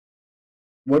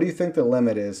 what do you think the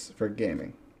limit is for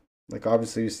gaming? Like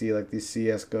obviously you see like these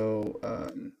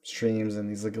CS:GO streams and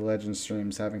these League of Legends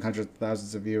streams having hundreds of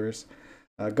thousands of viewers.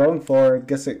 Going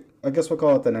forward, I guess we'll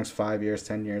call it the next 5 years,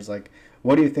 10 years. Like,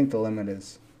 what do you think the limit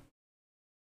is?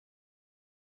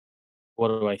 What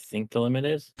do I think the limit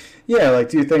is? Yeah, like,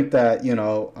 do you think that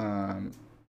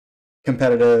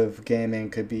competitive gaming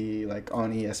could be like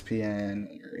on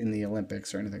ESPN or in the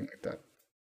Olympics or anything like that?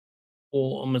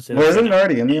 Well, I'm gonna say Well, this right isn't it now.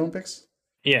 already in the Olympics?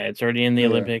 Yeah, it's already in the Yeah.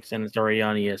 Olympics and it's already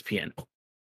on ESPN. Yeah.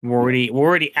 We're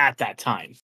already at that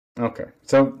time. Okay.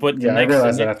 So But yeah, I the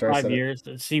realized that next after I five said it. years,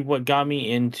 see what got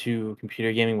me into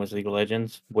computer gaming was League of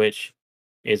Legends, which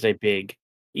is a big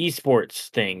esports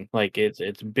thing. Like it's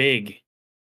big.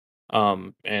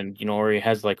 And already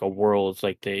has like a world. It's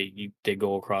like they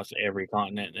go across every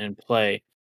continent and play.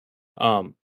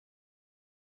 Um,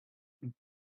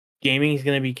 Gaming is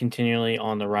going to be continually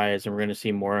on the rise, and we're going to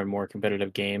see more and more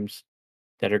competitive games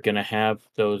that are going to have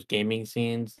those gaming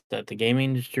scenes that the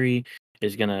gaming industry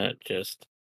is going to just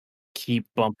keep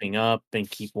bumping up and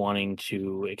keep wanting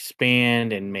to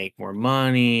expand and make more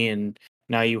money. And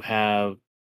now you have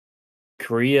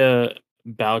Korea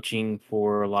vouching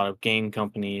for a lot of game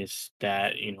companies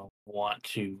that want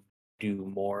to do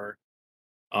more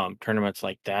tournaments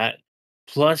like that.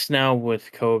 Plus, now with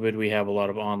COVID, we have a lot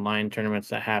of online tournaments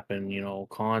that happen,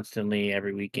 constantly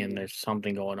every weekend. There's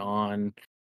something going on.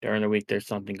 During the week, there's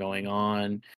something going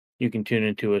on. You can tune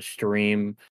into a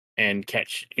stream and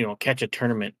catch a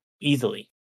tournament easily.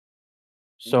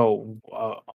 So,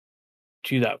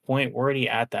 to that point, we're already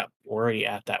at that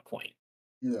point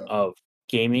Yeah. of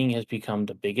gaming has become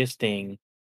the biggest thing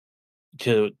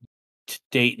to to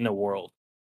date in the world.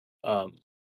 Um,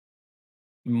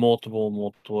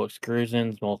 multiple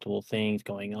excursions, multiple things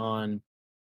going on,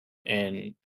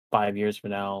 and 5 years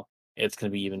from now, it's going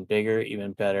to be even bigger,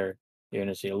 even better. You're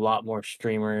going to see a lot more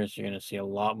streamers. You're going to see a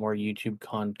lot more YouTube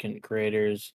content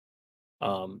creators.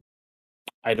 Um,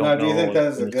 I Now, don't do you think know.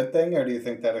 that is a good thing, or do you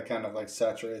think that it kind of like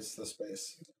saturates the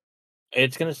space?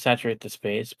 It's going to saturate the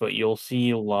space, but you'll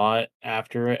see a lot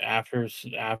after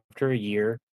a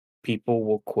year, people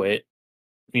will quit.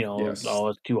 Yes. Oh,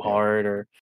 it's too Yeah. hard, or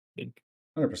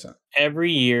 100%.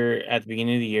 every year at the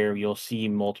beginning of the year, you'll see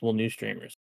multiple new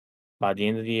streamers. By the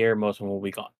end of the year, most of them will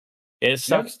be gone. It Yeah.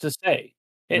 sucks to say.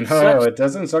 It No, sucks it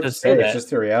doesn't suck to to say say. It's that. just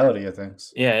the reality of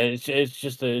things. Yeah, it's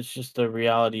just the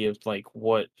reality of like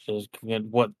what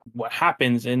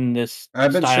happens in this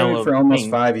I've been style streaming of for almost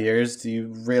thing. 5 years. Do you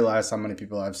realize how many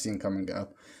people I've seen come and go?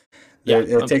 Yeah,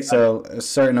 It takes a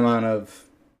certain amount of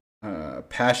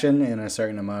passion and a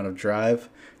certain amount of drive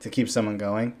to keep someone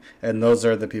going, and those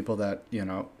are the people that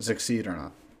succeed or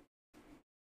not.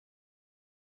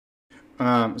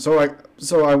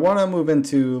 So I want to move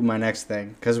into my next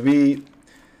thing because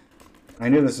I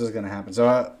knew this was going to happen.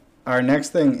 So our next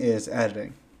thing is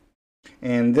editing,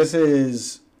 and this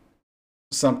is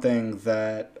something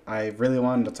that I really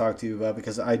wanted to talk to you about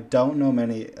because I don't know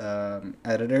many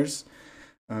editors.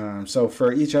 So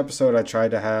for each episode, I tried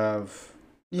to have,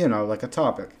 like a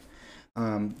topic.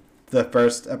 Um, the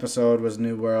first episode was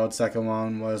New World. Second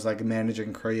one was like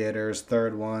managing creators.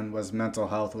 Third one was mental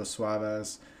health with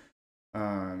Suaves.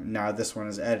 Now this one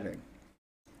is editing.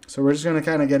 So we're just gonna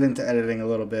kind of get into editing a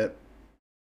little bit,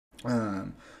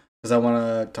 because I want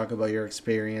to talk about your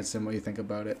experience and what you think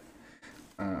about it.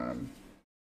 Um,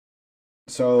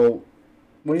 so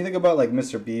when you think about like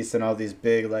Mr. Beast and all these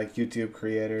big like YouTube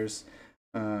creators,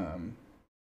 um,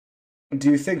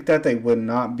 do you think that they would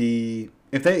not be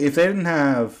if they didn't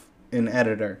have an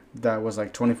editor that was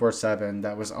like 24/7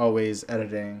 that was always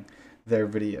editing their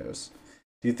videos?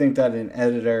 Do you think that an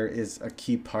editor is a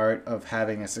key part of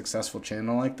having a successful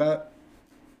channel like that?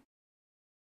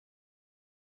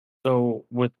 So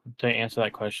with to answer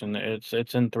that question, it's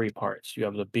in three parts. You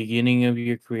have the beginning of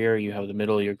your career, you have the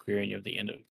middle of your career, and you have the end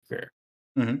of your career.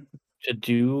 Mm-hmm. To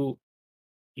do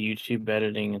YouTube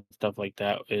editing and stuff like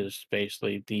that is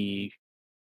basically the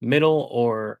middle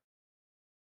or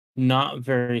not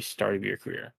very start of your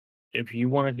career. If you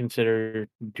want to consider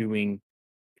doing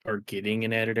or getting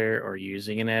an editor or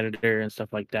using an editor and stuff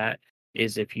like that,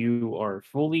 is if you are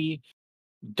fully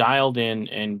dialed in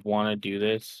and want to do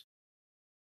this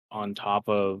on top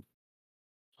of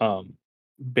um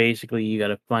basically you got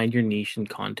to find your niche and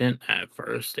content at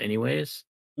first anyways.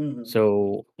 Mm-hmm.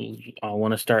 So I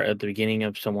want to start at the beginning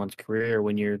of someone's career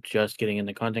when you're just getting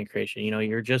into content creation.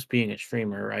 You're just being a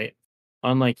streamer, right?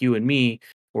 Unlike you and me,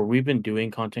 where we've been doing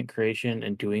content creation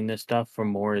and doing this stuff for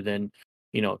more than,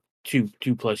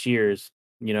 two plus years,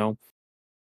 you know,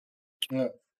 Yeah.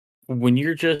 when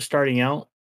you're just starting out,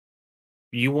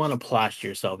 you want to plaster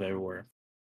yourself everywhere,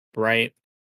 right?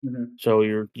 Mm-hmm. So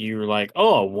you're like,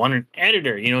 oh, I want an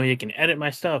editor, he can edit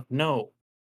my stuff. No,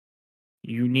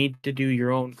 you need to do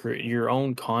your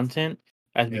own content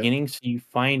at the Yeah. beginning so you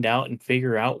find out and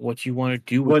figure out what you want to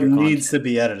do with What your needs content. to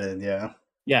be edited? Yeah.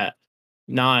 Yeah,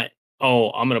 not, oh,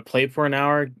 I'm gonna play for an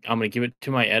hour, I'm gonna give it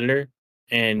to my editor,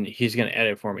 and he's gonna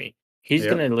edit for me. He's Yep.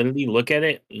 gonna literally look at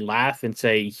it, laugh, and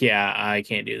say, "Yeah, I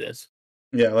can't do this."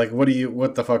 Yeah. Like, what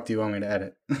the fuck do you want me to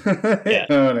edit? You Yeah,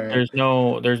 know what I mean? there's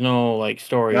no like Yeah,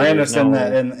 story. I There's understand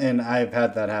that, no and I've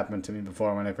had that happen to me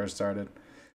before when I first started.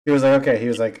 He was like, okay. He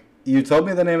was like, You told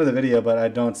me the name of the video, but I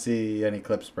don't see any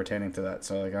clips pertaining to that.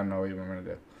 So like I don't know what you want me to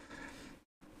do.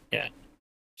 Yeah.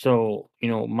 So,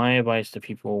 my advice to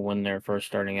people when they're first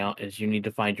starting out is you need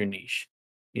to find your niche.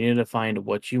 You need to find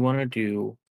what you want to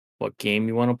do, what game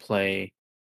you want to play,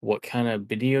 what kind of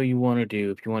video you want to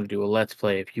do. If you want to do a let's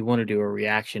play, if you want to do a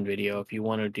reaction video, if you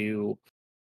want to do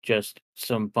just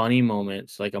some funny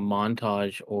moments like a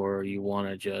montage, or you want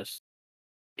to just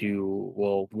do,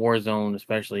 well, Warzone,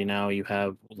 especially now, you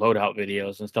have loadout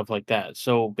videos and stuff like that.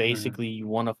 So Mm-hmm. basically, you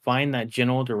want to find that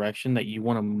general direction that you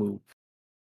want to move.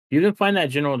 You can find that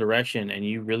general direction and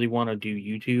you really want to do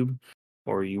YouTube,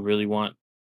 or you really want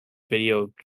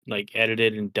video like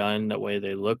edited and done that way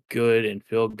they look good and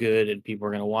feel good and people are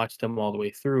going to watch them all the way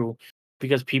through,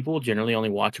 because people generally only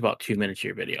watch about 2 minutes of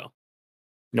your video,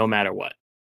 no matter what.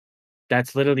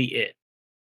 That's literally it.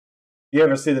 You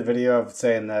ever see the video of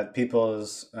saying that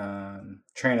people's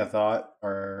train of thought,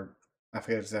 or I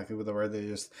forget exactly what the word they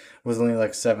used, was only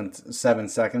like 7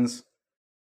 seconds.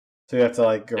 So you have to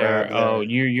like grab Oh, their.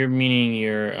 you're meaning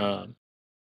your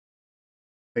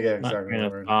Forget not exactly train the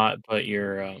of word. thought, but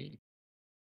your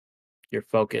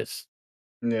focus.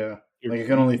 Yeah, Your like you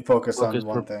can only you focus focus on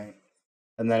one thing,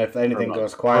 and then if anything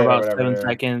goes for quiet or about whatever, 7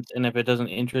 seconds, and if it doesn't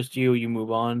interest you, you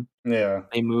move on. yeah,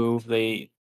 They move.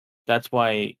 That's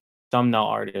why thumbnail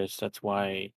artists. That's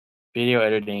why video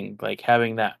editing, like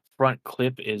having that front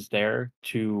clip, is there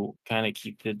to kind of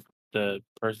keep the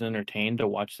person entertained to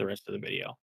watch the rest of the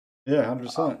video. yeah,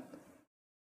 100%.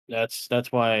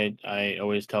 That's why I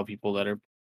always tell people that are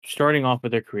starting off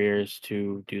with their careers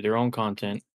to do their own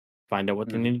content, find out what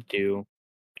they Hmm. need to do.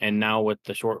 And now with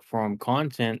the short form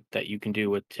content that you can do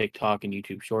with TikTok and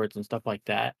YouTube Shorts and stuff like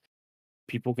that,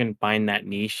 people can find that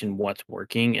niche and what's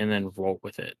working and then roll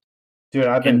with it. Dude,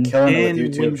 I've been And killing it with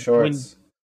then YouTube when Shorts.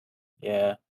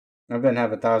 yeah, I've been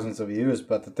having thousands of views,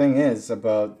 but the thing is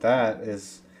about that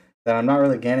is that I'm not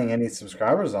really gaining any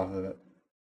subscribers off of it.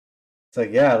 It's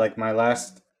like, yeah, like my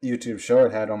last YouTube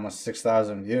short had almost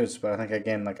 6,000 views, but I think I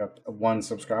gained like a one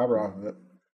subscriber off of it.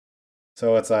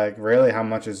 So it's like, really, how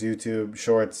much is YouTube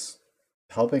Shorts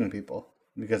helping people?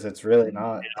 Because it's really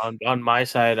not. on my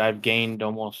side, I've gained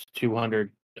almost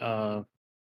 200 uh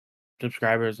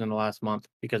subscribers in the last month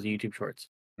because of YouTube Shorts.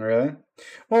 Really?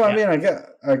 Well, I Yeah. mean,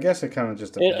 I guess it kind of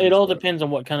just It depends, all but depends on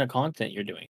what kind of content you're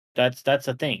doing. That's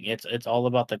the thing. It's all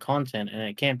about the content, and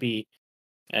it can't be.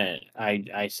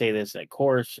 I say this at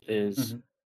course is,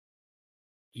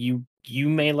 Mhm. you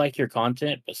may like your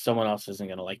content, but someone else isn't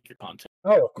gonna like your content.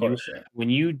 Oh, of You course, yeah. When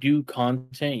you do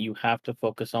content, you have to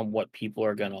focus on what people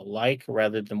are gonna like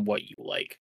rather than what you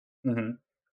like. Hmm.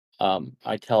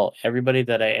 I tell everybody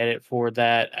that I edit for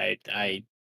that I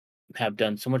have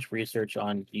done so much research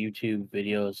on YouTube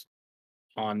videos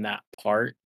on that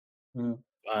part, Hmm.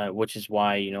 which is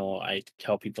why, I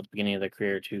tell people at the beginning of their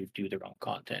career to do their own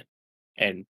content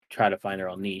and try to find their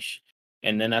own niche.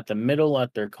 And then at the middle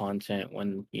at their content,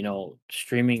 when,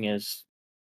 streaming is,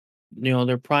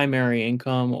 their primary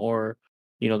income, or,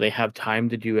 they have time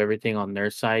to do everything on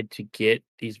their side to get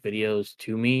these videos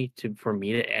to me for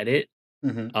me to edit,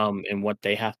 Hmm. and what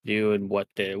they have to do and what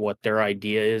their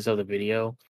idea is of the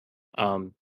video,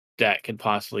 um, that could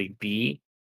possibly be,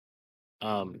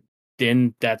 um,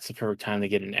 then that's the perfect time to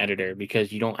get an editor,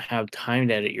 because you don't have time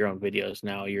to edit your own videos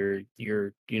now. You're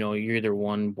either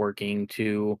one working,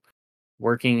 two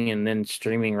working, and then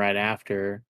streaming right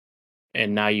after,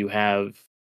 and now you have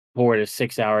 4 to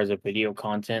 6 hours of video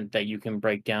content that you can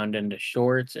break down into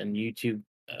shorts and YouTube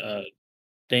uh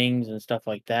things and stuff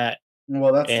like that.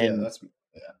 Well, yeah, And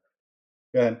yeah.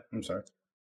 Go ahead. I'm sorry.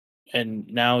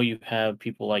 now you have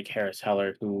people like Harris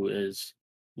Heller, who is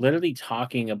literally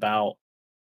talking about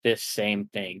this same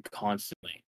thing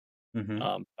constantly, Hmm.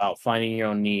 about finding your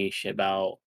own niche,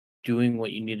 about doing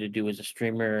what you need to do as a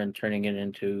streamer and turning it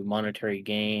into monetary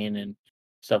gain and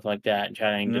stuff like that, and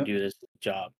trying to Yeah. do this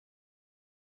job.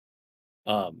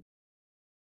 Um,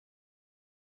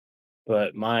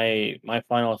 but my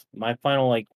final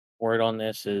like word on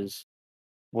this is,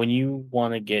 when you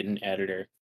want to get an editor,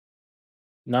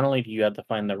 not only do you have to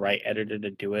find the right editor to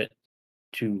do it,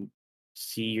 to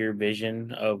see your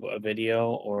vision of a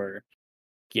video or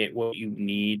get what you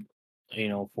need,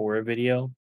 for a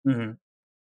video. Hmm.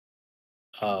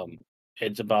 Um,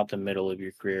 it's about the middle of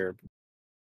your career,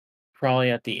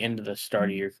 probably at the end of the start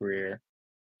of your career.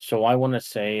 So I want to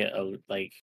say,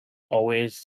 like,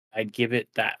 always, I'd give it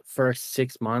that first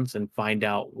 6 months and find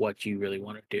out what you really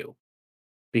want to do.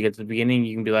 Because at the beginning,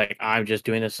 you can be like, I'm just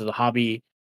doing this as a hobby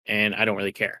and I don't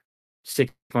really care.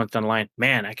 6 months down the line,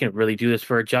 man, I can really do this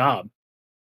for a job.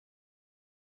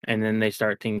 And then they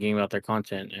start thinking about their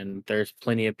content. And there's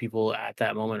plenty of people at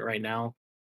that moment right now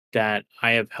that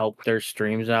I have helped their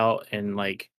streams out and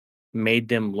like made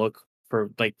them look for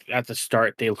like at the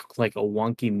start they look like a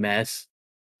wonky mess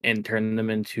and turn them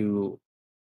into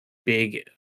big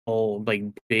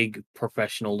big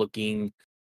professional looking.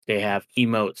 They have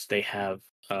emotes, they have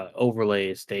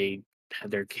overlays, they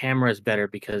have their cameras better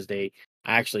because they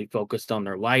actually focused on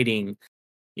their lighting.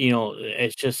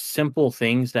 It's just simple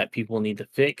things that people need to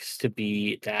fix to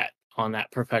be that on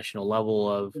that professional level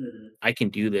of Mhm. I can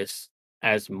do this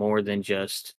as more than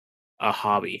just a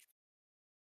hobby.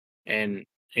 And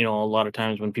a lot of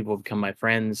times when people become my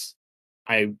friends,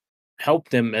 I help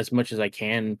them as much as I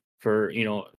can for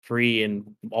free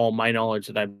and all my knowledge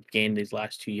that I've gained these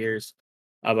last 2 years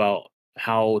about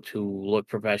how to look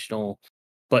professional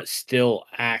but still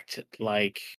act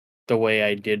like the way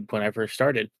I did when I first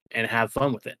started and have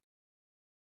fun with it.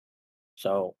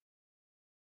 So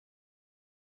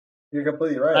You're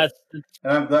completely right, that's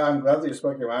and I'm glad that you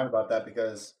spoke your mind about that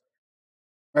because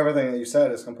everything that you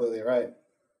said is completely right.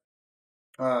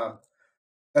 Um,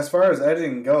 as far as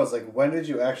editing goes, like when did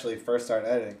you actually first start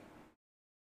editing?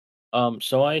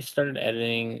 so I started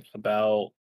editing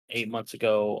about 8 months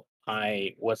ago.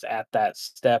 I was at that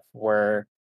step where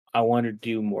I wanted to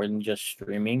do more than just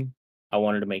streaming. I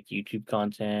wanted to make YouTube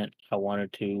content. I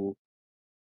wanted to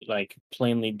like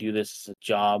plainly do this as a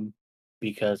job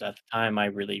because at the time I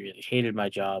really, really hated my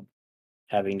job,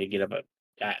 having to get up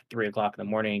at 3 o'clock in the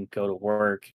morning, go to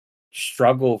work,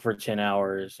 struggle for 10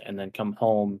 hours, and then come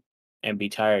home and be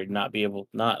tired, not be able,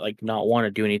 not want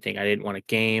to do anything. I didn't want to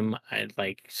game.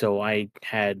 So I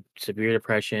had severe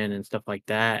depression and stuff like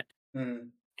that. Mhm.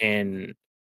 And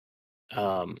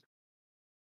um,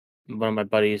 one of my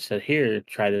buddies said, "Here,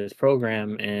 try this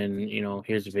program, and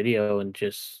here's a video, and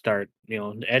just start,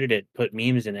 edit it, put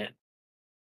memes in it."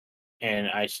 And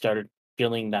I started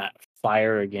feeling that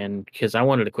fire again because I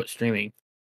wanted to quit streaming.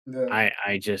 Yeah.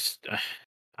 I just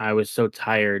I was so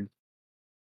tired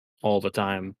all the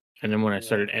time. And then when I Yeah.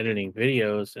 started editing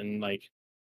videos and like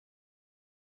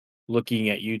looking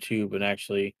at YouTube and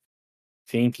actually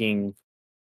thinking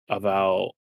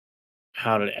about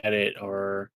how to edit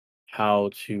or how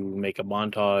to make a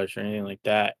montage or anything like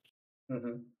that,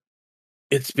 Mhm.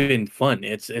 it's been fun.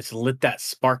 It's lit that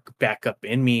spark back up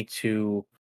in me to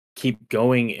keep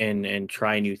going and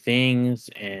try new things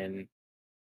and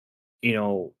you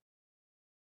know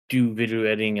do video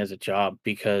editing as a job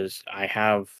because I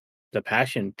have the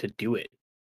passion to do it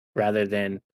rather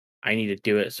than I need to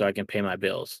do it so I can pay my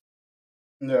bills.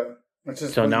 Yeah. It's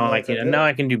just So what you now I like to can now do.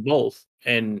 I can do both.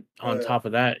 And on Yeah. top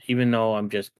of that, even though I'm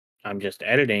just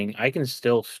editing, I can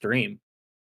still stream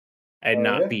and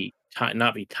Oh yeah.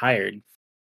 not be tired.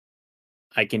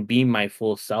 I can be my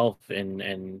full self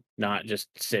and not just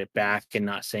sit back and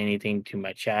not say anything to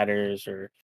my chatters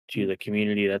or to the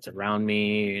community that's around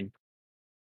me. And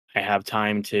I have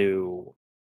time to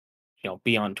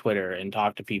be on Twitter and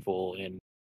talk to people and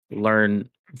learn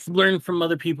learn from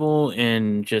other people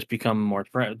and just become more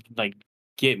friend like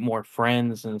get more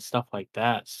friends and stuff like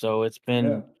that. So it's Yeah.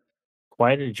 been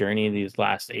quite a journey these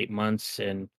last 8 months,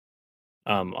 and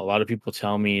a lot of people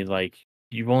tell me like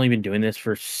you've only been doing this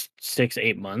for 6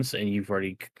 8 months and you've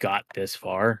already got this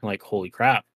far. Like holy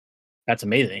crap, that's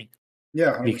amazing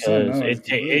Yeah. 100%. because No, it's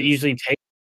it completely. usually takes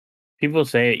people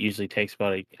say it usually takes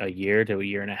about a year to a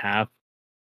year and a half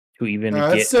to even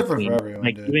It's get a different for clean everyone,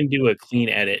 like dude. even do a clean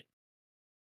edit.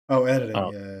 Oh, editing.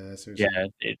 Um, Yeah, yeah, I see what you're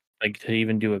saying. yeah, like to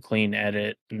even do a clean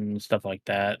edit and stuff like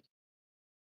that.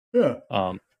 Yeah.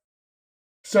 Um,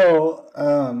 So,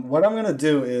 what I'm gonna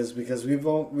do is because we've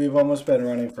almost been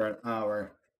running for an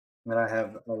hour, and I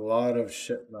have a lot of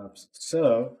shit left.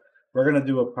 So we're gonna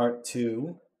do a part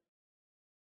two,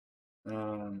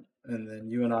 and then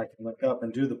you and I can look up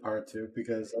and do the part two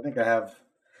because I think I have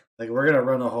like we're gonna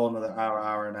run a whole another hour,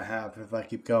 hour and a half if I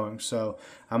keep going. So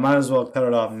I might as well cut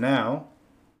it off now.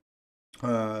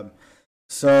 Um,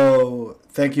 so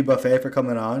thank you, Buffet, for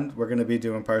coming on. We're gonna be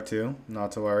doing part two.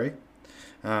 Not to worry.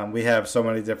 We have so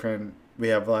many different. We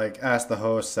have like ask the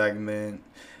host segment,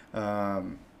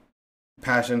 um,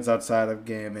 passions outside of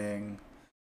gaming,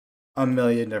 a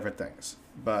million different things.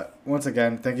 But once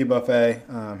again, thank you, Buffet.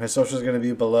 His social is going to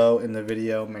be below in the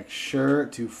video. Make sure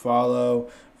to follow,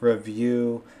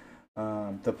 review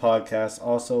the podcast.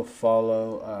 Also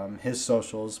follow his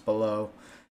socials below,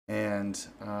 and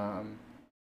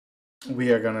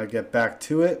we are going to get back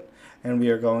to it. And we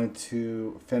are going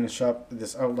to finish up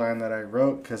this outline that I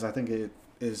wrote because I think it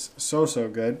is so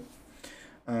good.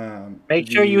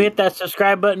 Make sure you The hit that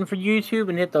subscribe button for YouTube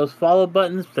and hit those follow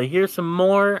buttons to hear some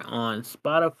more on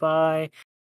Spotify,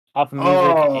 Apple Music,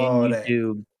 and all that,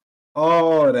 YouTube.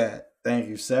 all that. Thank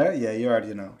you, sir. Yeah, you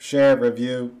already know. Share,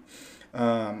 review.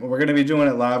 We're going to be doing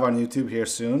it live on YouTube here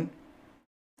soon.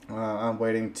 I'm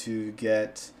waiting to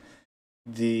get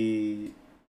the.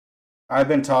 I've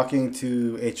been talking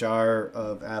to HR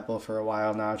of Apple for a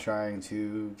while now, trying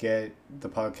to get the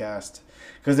podcast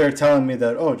because they're telling me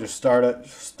that just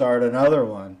start another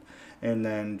one, and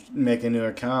then make a new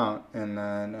account, and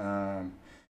then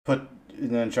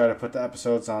try to put the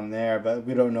episodes on there. But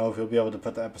we don't know if you'll be able to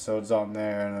put the episodes on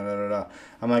there. And da, da, da.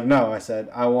 I'm like, no. I said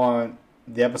I want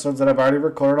the episodes that I've already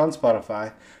recorded on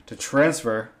Spotify to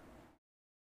transfer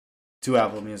to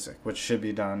Apple Music, which should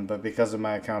be done, but because of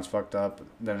my account's fucked up,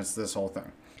 then it's this whole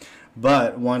thing.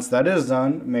 But once that is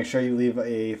done, make sure you leave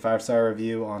a 5-star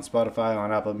review on Spotify,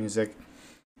 on Apple Music.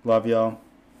 Love y'all.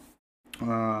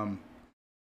 One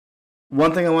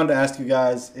thing I wanted to ask you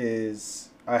guys is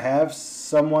I have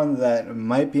someone that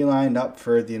might be lined up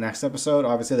for the next episode.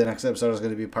 Obviously, the next episode is going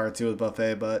to be part 2 with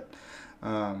Buffet, but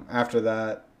after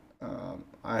that,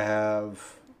 I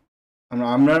have...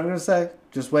 I'm not going to say.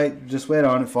 Just wait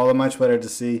on it. Follow my Twitter to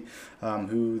see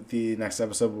who the next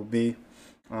episode will be.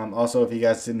 Also, if you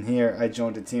guys didn't hear, I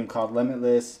joined a team called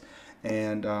Limitless,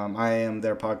 and I am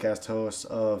their podcast host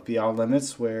of Beyond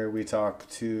Limits, where we talk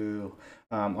to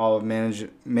all of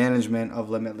management of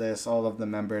Limitless, all of the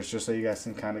members, just so you guys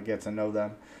can kind of get to know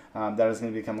them. That is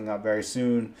going to be coming up very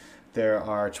soon. There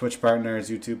are Twitch partners,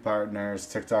 YouTube partners,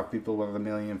 TikTok people with 1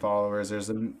 million followers. There's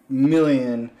a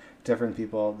million different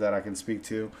people that I can speak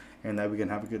to and that we can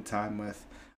have a good time with.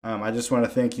 I just want to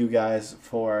thank you guys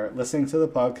for listening to the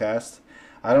podcast.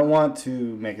 I don't want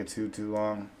to make it too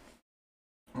long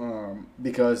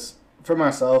because for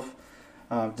myself,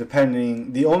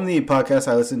 the only podcast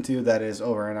I listen to that is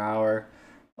over an hour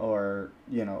or,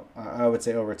 I would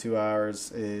say over 2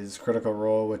 hours is Critical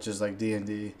Role, which is like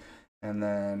D&D, and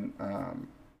then,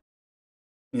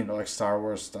 like Star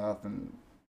Wars stuff. And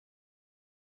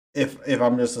if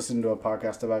I'm just listening to a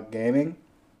podcast about gaming,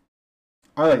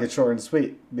 I like it short and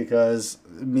sweet because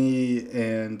me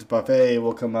and Buffet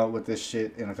will come out with this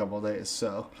shit in a couple of days.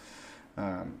 So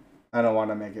I don't want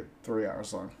to make it 3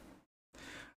 hours long.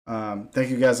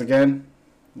 Thank you guys again.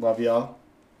 Love y'all.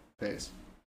 Peace.